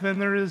bark than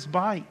there is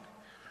bite.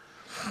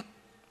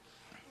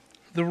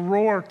 The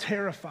roar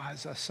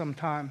terrifies us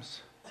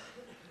sometimes.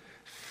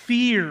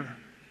 Fear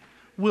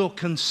will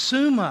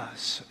consume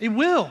us. It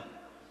will.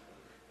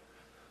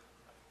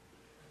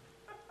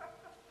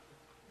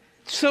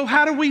 So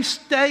how do we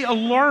stay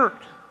alert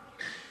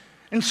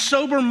and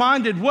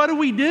sober-minded? What do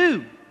we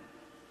do?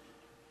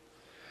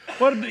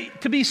 Well,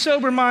 to be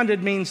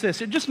sober-minded means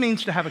this. It just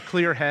means to have a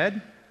clear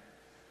head.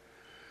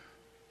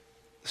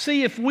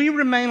 See, if we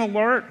remain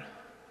alert,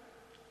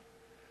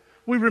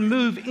 we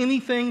remove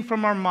anything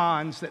from our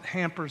minds that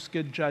hampers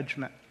good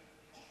judgment.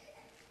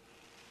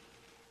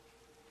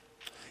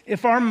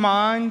 If our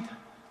mind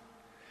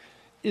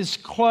is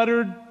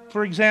cluttered,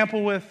 for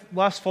example, with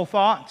lustful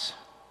thoughts,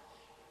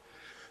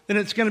 then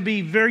it's going to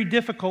be very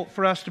difficult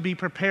for us to be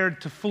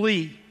prepared to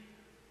flee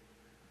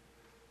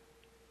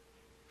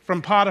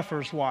from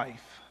Potiphar's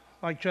wife,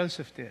 like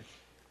Joseph did.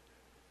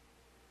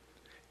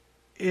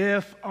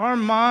 If our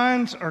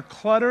minds are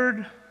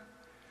cluttered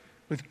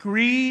with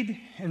greed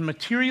and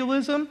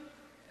materialism,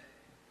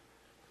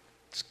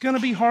 it's going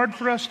to be hard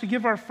for us to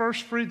give our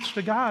first fruits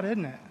to God,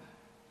 isn't it?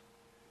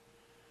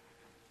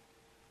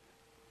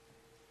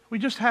 We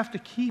just have to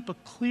keep a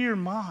clear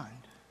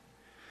mind.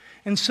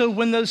 And so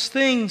when those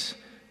things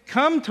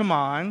come to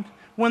mind,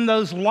 when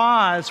those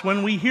lies,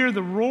 when we hear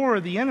the roar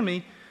of the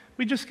enemy,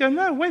 we just go,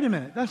 no, wait a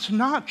minute, that's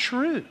not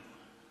true.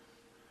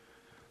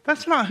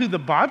 That's not who the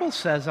Bible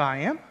says I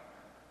am.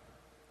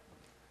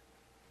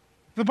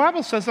 The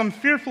Bible says I'm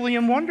fearfully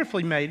and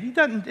wonderfully made. It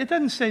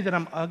doesn't say that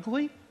I'm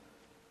ugly. It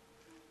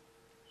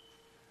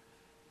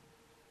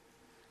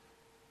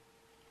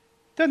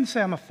doesn't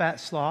say I'm a fat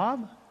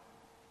slob.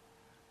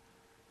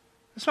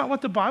 That's not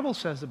what the Bible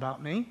says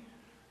about me.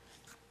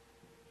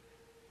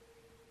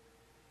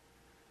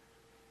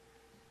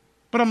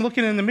 But I'm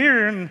looking in the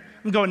mirror and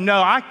I'm going,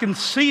 no, I can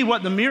see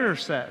what the mirror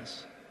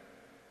says.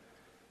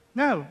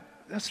 No,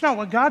 that's not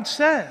what God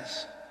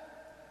says.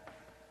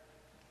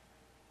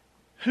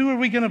 Who are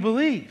we going to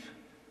believe?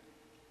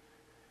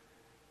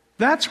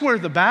 That's where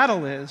the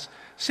battle is.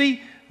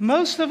 See,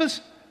 most of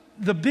us,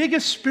 the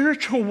biggest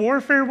spiritual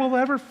warfare we'll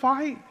ever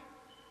fight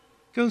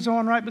goes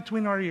on right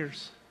between our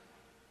ears.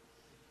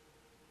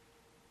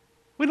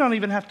 We don't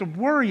even have to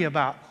worry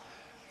about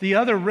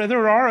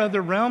there are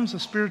other realms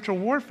of spiritual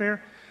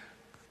warfare.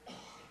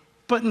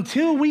 But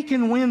until we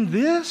can win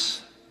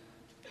this,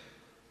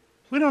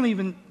 we don't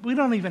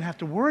even have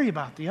to worry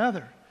about the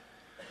other.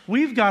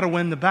 We've got to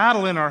win the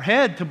battle in our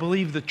head to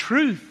believe the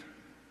truth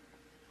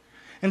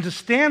and to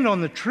stand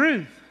on the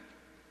truth.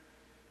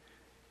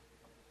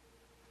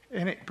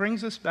 And it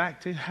brings us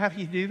back to, how do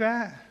you do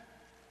that?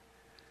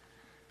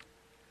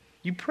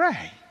 You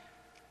pray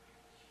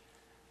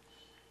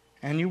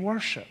and you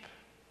worship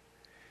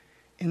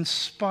in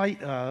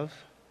spite of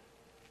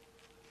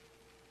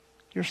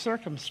your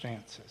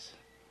circumstances.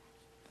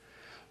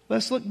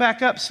 Let's look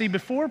back up. See,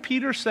 before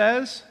Peter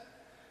says,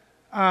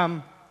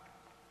 your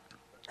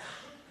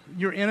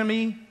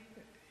enemy,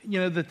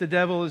 that the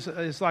devil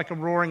is like a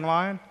roaring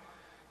lion,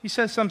 he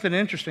says something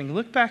interesting.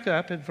 Look back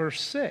up at verse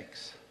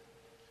 6.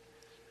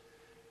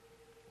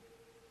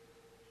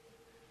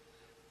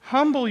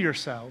 Humble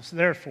yourselves,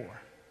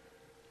 therefore,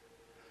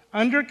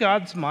 under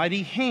God's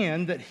mighty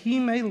hand, that he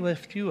may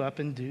lift you up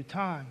in due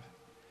time.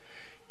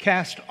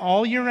 Cast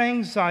all your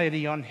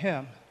anxiety on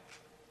him,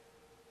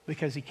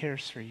 because he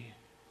cares for you.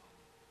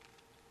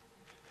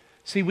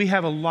 See, we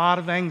have a lot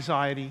of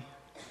anxiety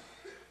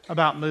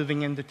about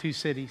moving into two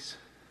cities.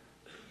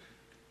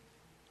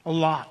 A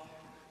lot.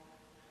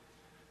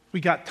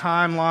 We got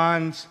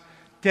timelines,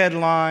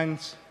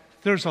 deadlines.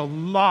 There's a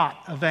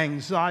lot of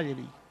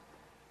anxiety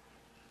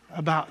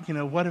about,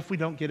 what if we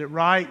don't get it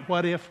right?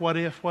 What if?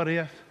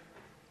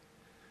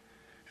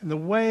 And the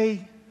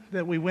way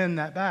that we win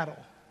that battle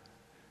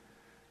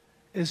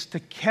is to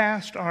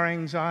cast our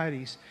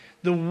anxieties.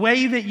 The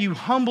way that you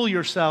humble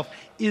yourself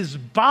is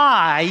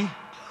by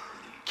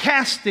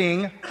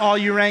casting all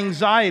your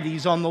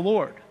anxieties on the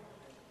Lord.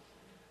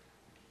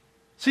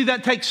 See,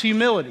 that takes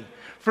humility.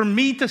 For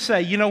me to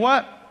say, you know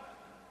what?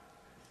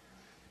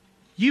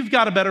 You've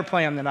got a better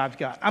plan than I've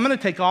got. I'm going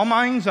to take all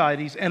my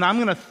anxieties and I'm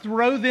going to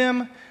throw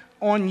them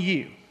on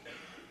you.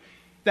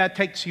 That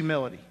takes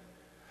humility.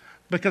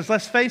 Because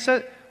let's face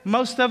it,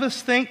 most of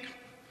us think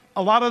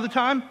a lot of the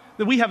time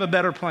that we have a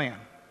better plan.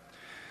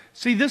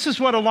 See, this is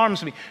what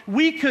alarms me.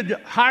 We could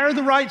hire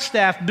the right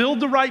staff, build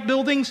the right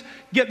buildings,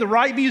 get the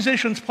right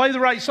musicians, play the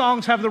right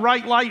songs, have the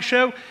right light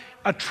show,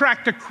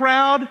 attract a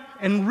crowd,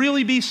 and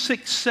really be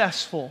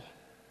successful.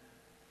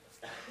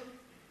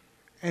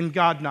 And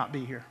God not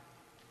be here.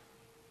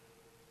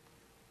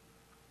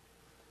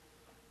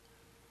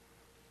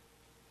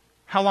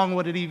 How long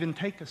would it even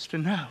take us to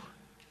know?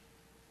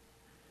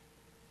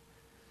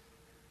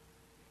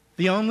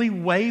 The only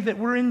way that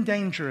we're in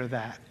danger of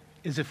that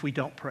is if we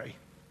don't pray.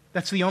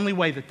 That's the only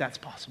way that that's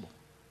possible.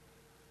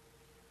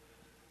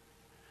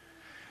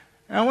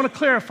 And I want to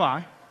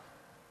clarify,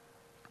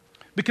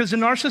 because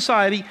in our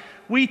society,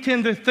 we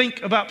tend to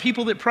think about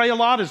people that pray a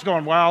lot as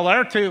going, well,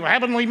 they're too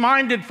heavenly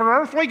minded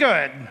for earthly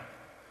good.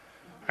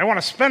 They want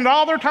to spend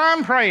all their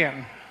time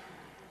praying.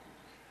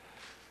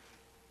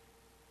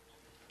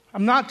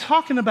 I'm not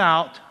talking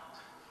about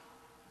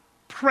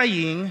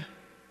praying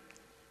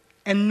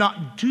and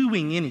not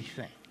doing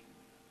anything.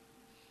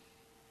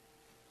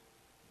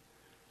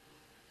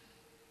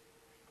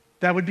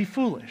 That would be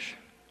foolish.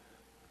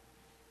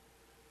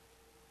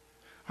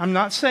 I'm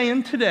not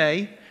saying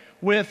today,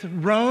 with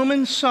Rome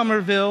and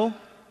Somerville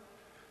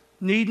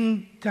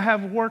needing to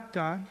have work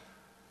done,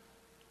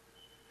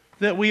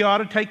 that we ought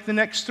to take the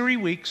next 3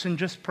 weeks and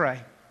just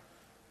pray.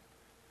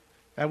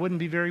 That wouldn't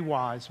be very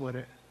wise, would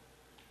it?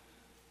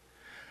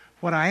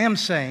 What I am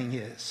saying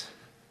is,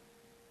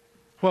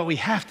 what we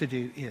have to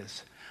do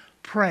is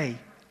pray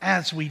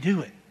as we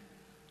do it.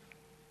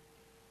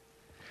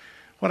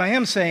 What I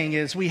am saying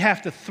is we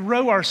have to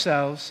throw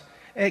ourselves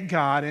at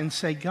God and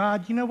say,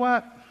 God, you know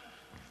what?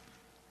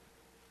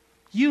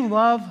 You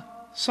love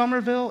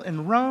Somerville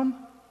and Rome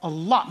a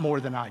lot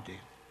more than I do.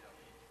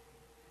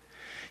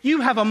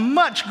 You have a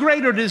much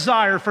greater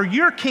desire for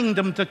your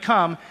kingdom to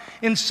come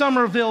in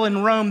Somerville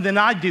and Rome than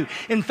I do.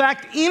 In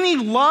fact, any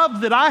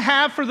love that I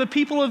have for the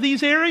people of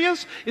these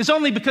areas is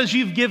only because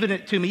you've given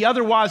it to me.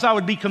 Otherwise, I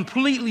would be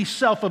completely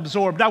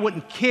self-absorbed. I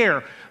wouldn't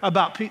care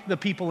about the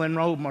people in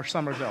Rome or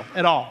Somerville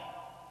at all.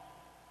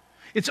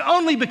 It's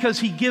only because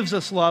he gives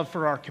us love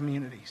for our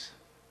communities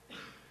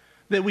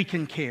that we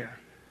can care.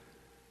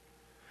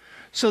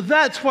 So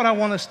that's what I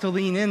want us to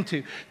lean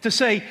into, to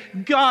say,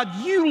 God,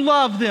 you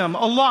love them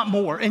a lot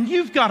more, and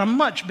you've got a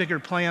much bigger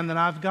plan than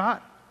I've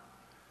got.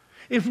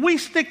 If we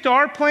stick to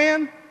our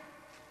plan,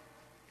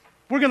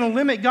 we're going to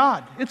limit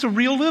God. It's a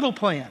real little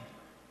plan.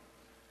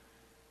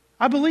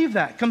 I believe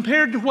that.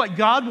 Compared to what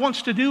God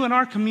wants to do in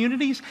our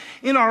communities,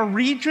 in our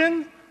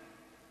region,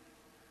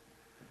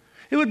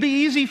 it would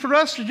be easy for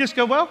us to just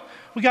go, well,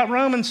 we got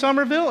Rome and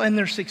Somerville, and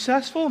they're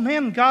successful.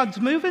 Man, God's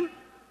moving.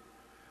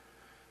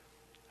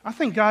 I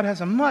think God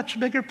has a much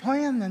bigger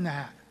plan than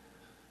that.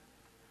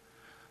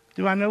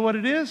 Do I know what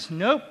it is?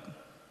 Nope.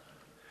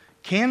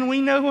 Can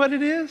we know what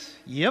it is?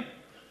 Yep.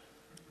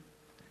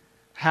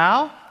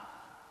 How?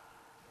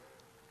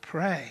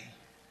 Pray.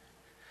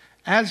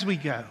 As we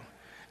go,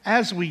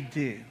 as we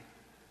do.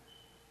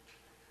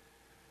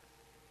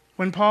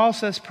 When Paul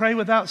says pray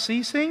without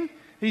ceasing,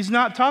 he's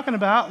not talking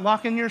about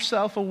locking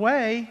yourself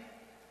away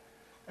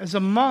as a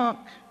monk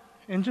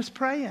and just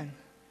praying.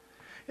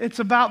 It's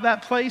about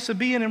that place of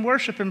being in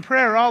worship and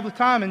prayer all the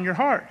time in your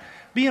heart.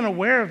 Being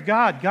aware of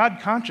God, God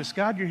conscious.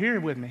 God, you're here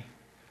with me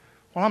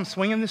while I'm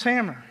swinging this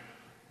hammer.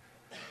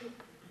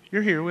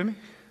 You're here with me.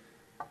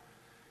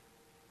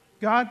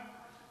 God,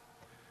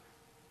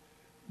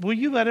 will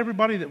you let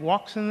everybody that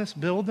walks in this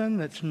building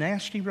that's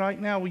nasty right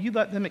now, will you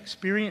let them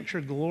experience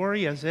your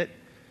glory as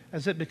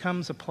it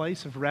becomes a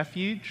place of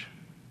refuge?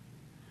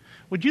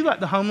 Would you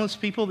let the homeless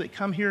people that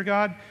come here,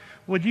 God,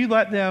 would you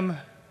let them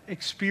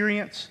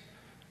experience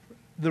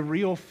the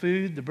real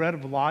food, the bread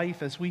of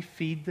life, as we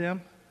feed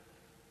them?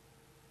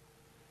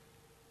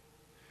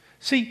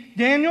 See,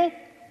 Daniel,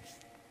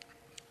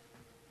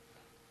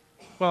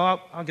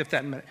 well, I'll get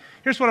that in a minute.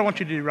 Here's what I want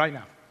you to do right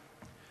now.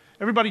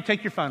 Everybody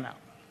take your phone out.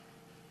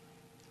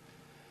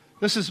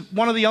 This is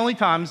one of the only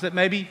times that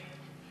maybe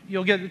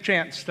you'll get the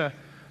chance to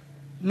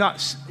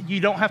you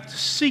don't have to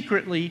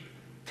secretly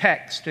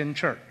text in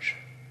church.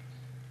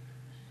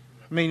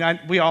 I mean,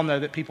 we all know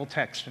that people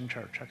text in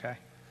church, okay?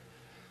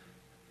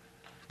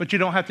 But you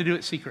don't have to do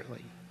it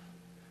secretly.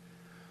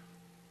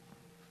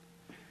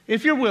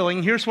 If you're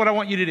willing, here's what I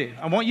want you to do.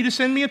 I want you to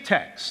send me a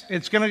text.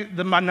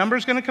 My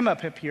number's going to come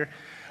up here.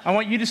 I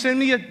want you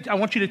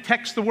to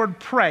text the word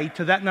pray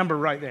to that number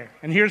right there.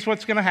 And here's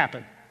what's going to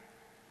happen.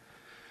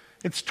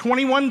 It's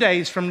 21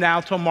 days from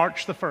now till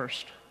March the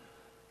 1st.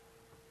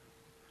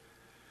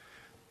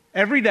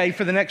 Every day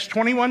for the next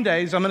 21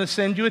 days, I'm going to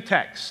send you a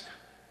text.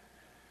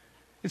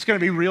 It's going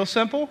to be real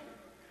simple.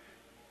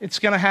 It's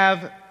going to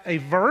have a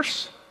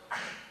verse,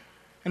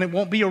 and it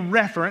won't be a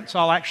reference.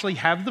 I'll actually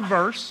have the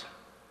verse,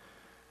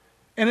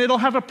 and it'll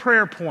have a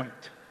prayer point.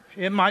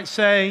 It might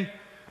say,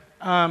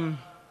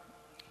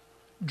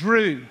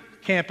 Drew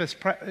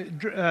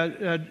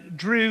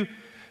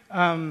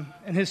and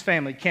his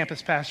family,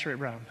 campus pastor at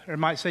Rome. Or it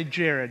might say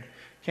Jared,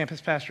 campus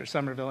pastor at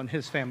Somerville and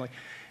his family.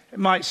 It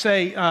might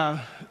say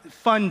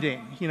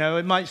funding,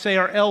 it might say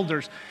our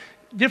elders.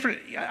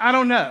 I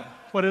don't know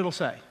what it'll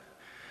say.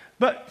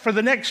 But for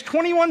the next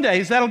 21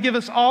 days, that'll give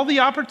us all the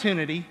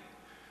opportunity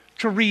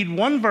to read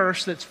one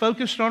verse that's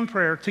focused on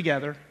prayer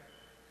together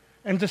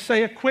and to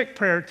say a quick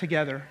prayer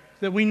together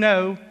that we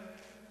know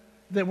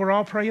that we're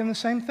all praying the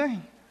same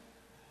thing.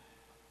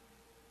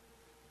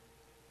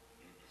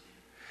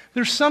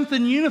 There's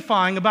something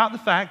unifying about the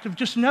fact of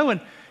just knowing,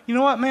 you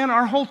know what, man,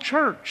 our whole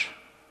church,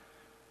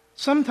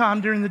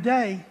 sometime during the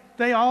day,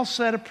 they all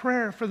said a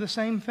prayer for the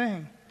same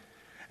thing.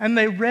 And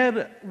they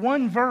read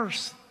one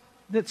verse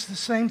that's the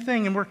same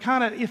thing. And we're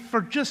if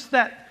for just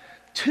that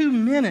 2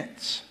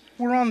 minutes,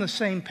 we're on the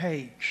same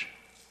page.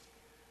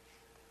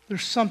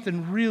 There's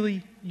something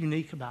really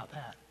unique about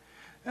that.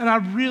 And I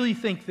really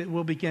think that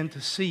we'll begin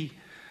to see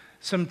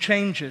some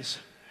changes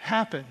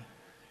happen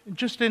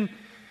just in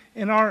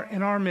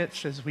our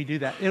midst as we do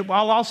that.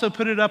 I'll also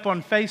put it up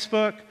on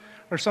Facebook,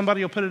 or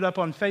somebody will put it up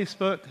on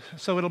Facebook,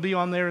 so it'll be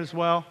on there as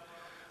well.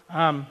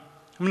 I'm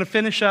going to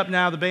finish up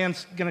now. The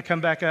band's going to come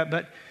back up.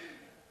 But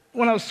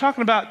when I was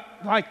talking about,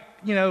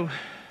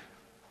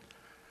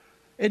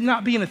 it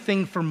not being a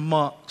thing for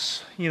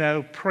monks,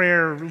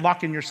 prayer,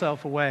 locking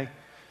yourself away,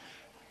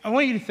 I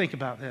want you to think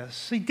about this.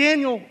 See,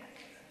 Daniel,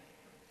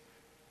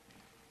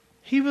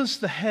 he was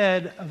the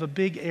head of a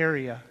big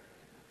area.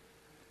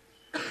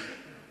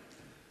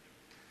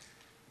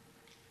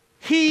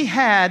 He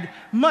had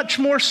much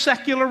more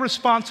secular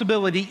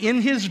responsibility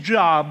in his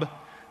job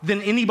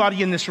than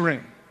anybody in this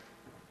room.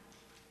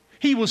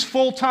 He was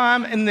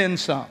full-time and then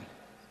some. I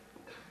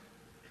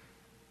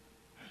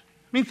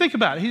mean, think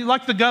about it. He's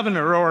like the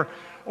governor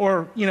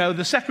or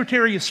the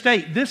Secretary of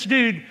State. This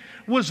dude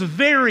was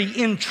very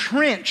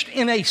entrenched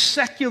in a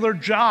secular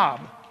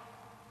job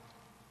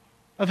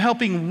of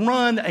helping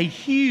run a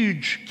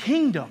huge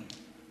kingdom.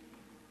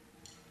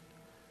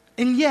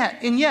 And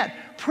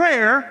yet,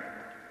 prayer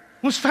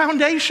was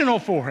foundational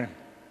for him.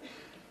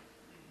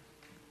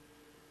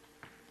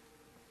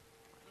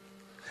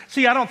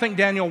 See, I don't think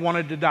Daniel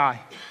wanted to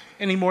die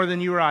any more than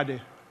you or I do.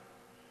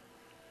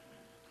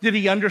 Did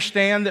he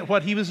understand that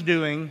what he was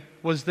doing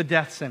was the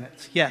death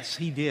sentence? Yes,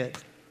 he did.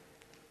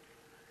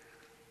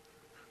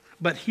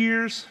 But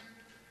here's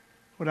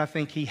what I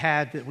think he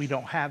had that we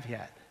don't have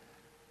yet.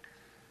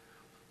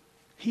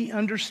 He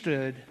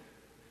understood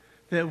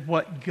that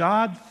what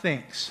God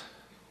thinks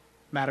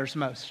matters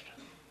most.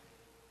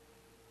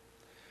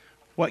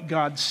 What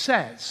God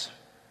says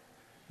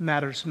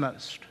matters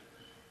most.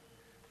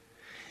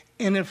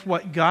 And if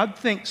what God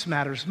thinks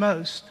matters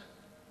most,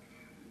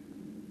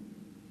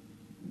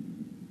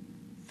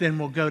 then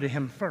we'll go to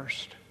him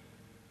first.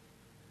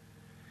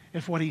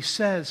 If what he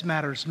says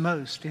matters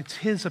most, it's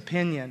his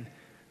opinion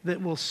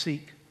that we'll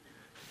seek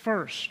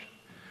first.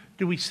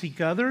 Do we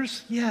seek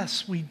others?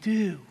 Yes, we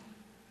do.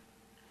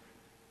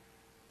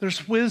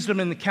 There's wisdom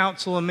in the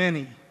counsel of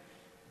many.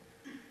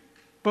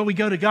 But we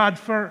go to God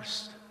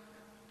first.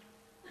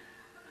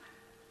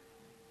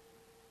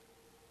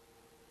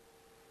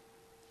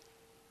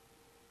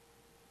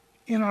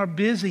 In our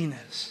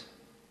busyness,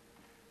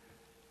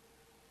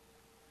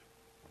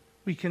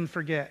 we can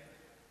forget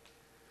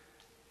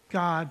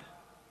God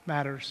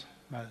matters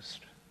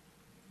most.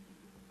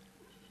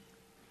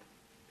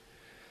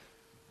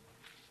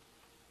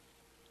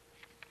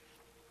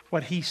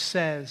 What he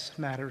says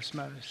matters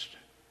most.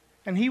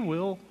 And he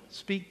will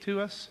speak to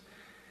us.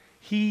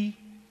 He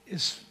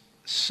is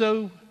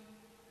so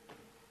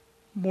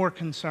more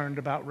concerned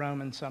about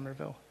Rome and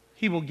Somerville.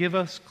 He will give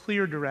us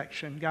clear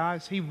direction,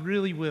 guys. He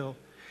really will.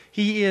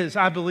 He is,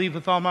 I believe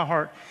with all my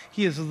heart,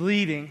 he is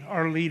leading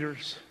our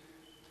leaders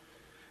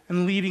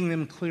and leading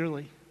them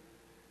clearly.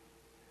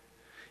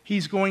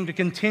 He's going to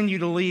continue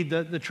to lead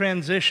the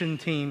transition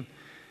team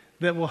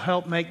that will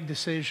help make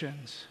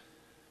decisions.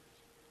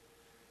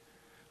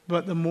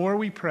 But the more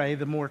we pray,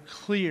 the more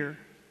clear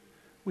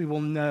we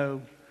will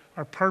know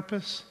our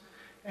purpose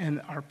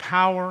and our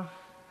power,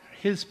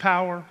 His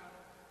power.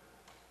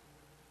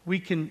 We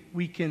can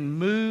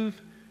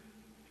move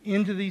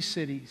into these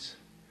cities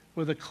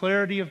with a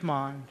clarity of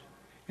mind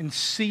and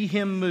see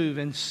Him move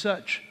in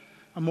such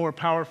a more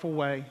powerful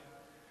way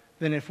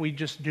than if we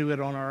just do it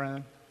on our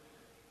own.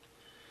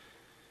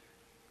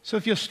 So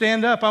if you'll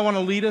stand up, I want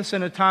to lead us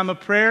in a time of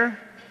prayer.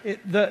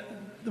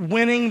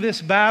 Winning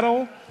this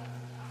battle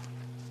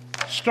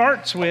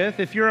starts with,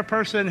 if you're a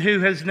person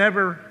who has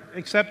never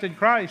accepted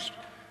Christ,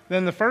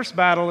 then the first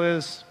battle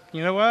is,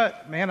 you know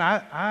what, man,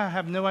 I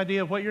have no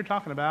idea what you're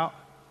talking about.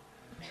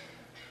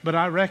 But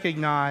I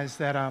recognize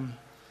that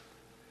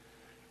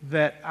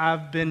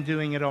I've been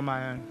doing it on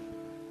my own.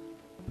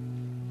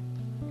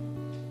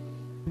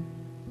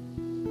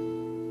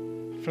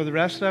 For the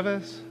rest of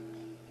us,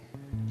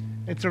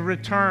 it's a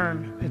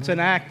return. It's an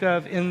act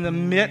of, in the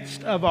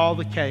midst of all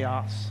the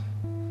chaos.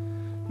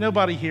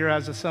 Nobody here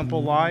has a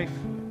simple life.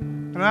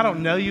 And I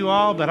don't know you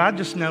all, but I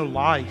just know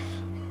life.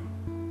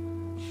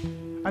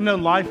 I know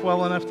life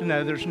well enough to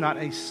know there's not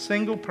a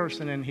single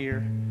person in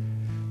here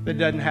that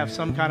doesn't have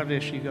some kind of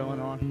issue going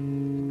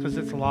on, because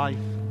it's life.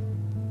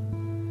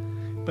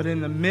 But in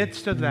the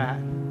midst of that,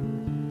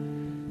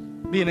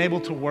 being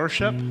able to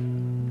worship,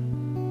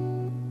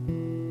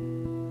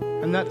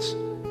 and that's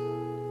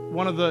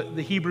one of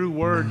the Hebrew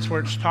words where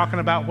it's talking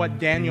about what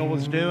Daniel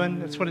was doing.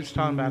 That's what it's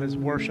talking about, is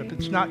worship.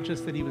 It's not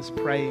just that he was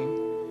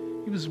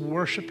praying. He was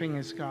worshiping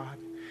his God.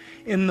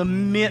 In the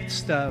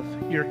midst of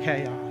your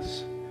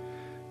chaos,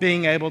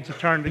 being able to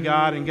turn to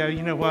God and go,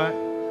 you know what?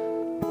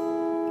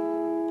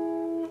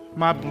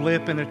 My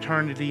blip in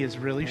eternity is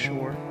really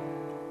short,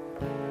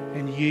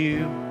 and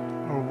you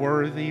are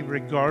worthy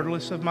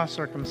regardless of my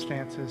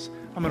circumstances.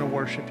 I'm going to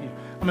worship you.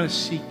 I'm going to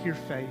seek your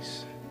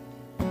face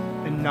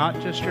and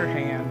not just your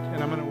hand,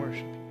 and I'm going to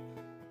worship you.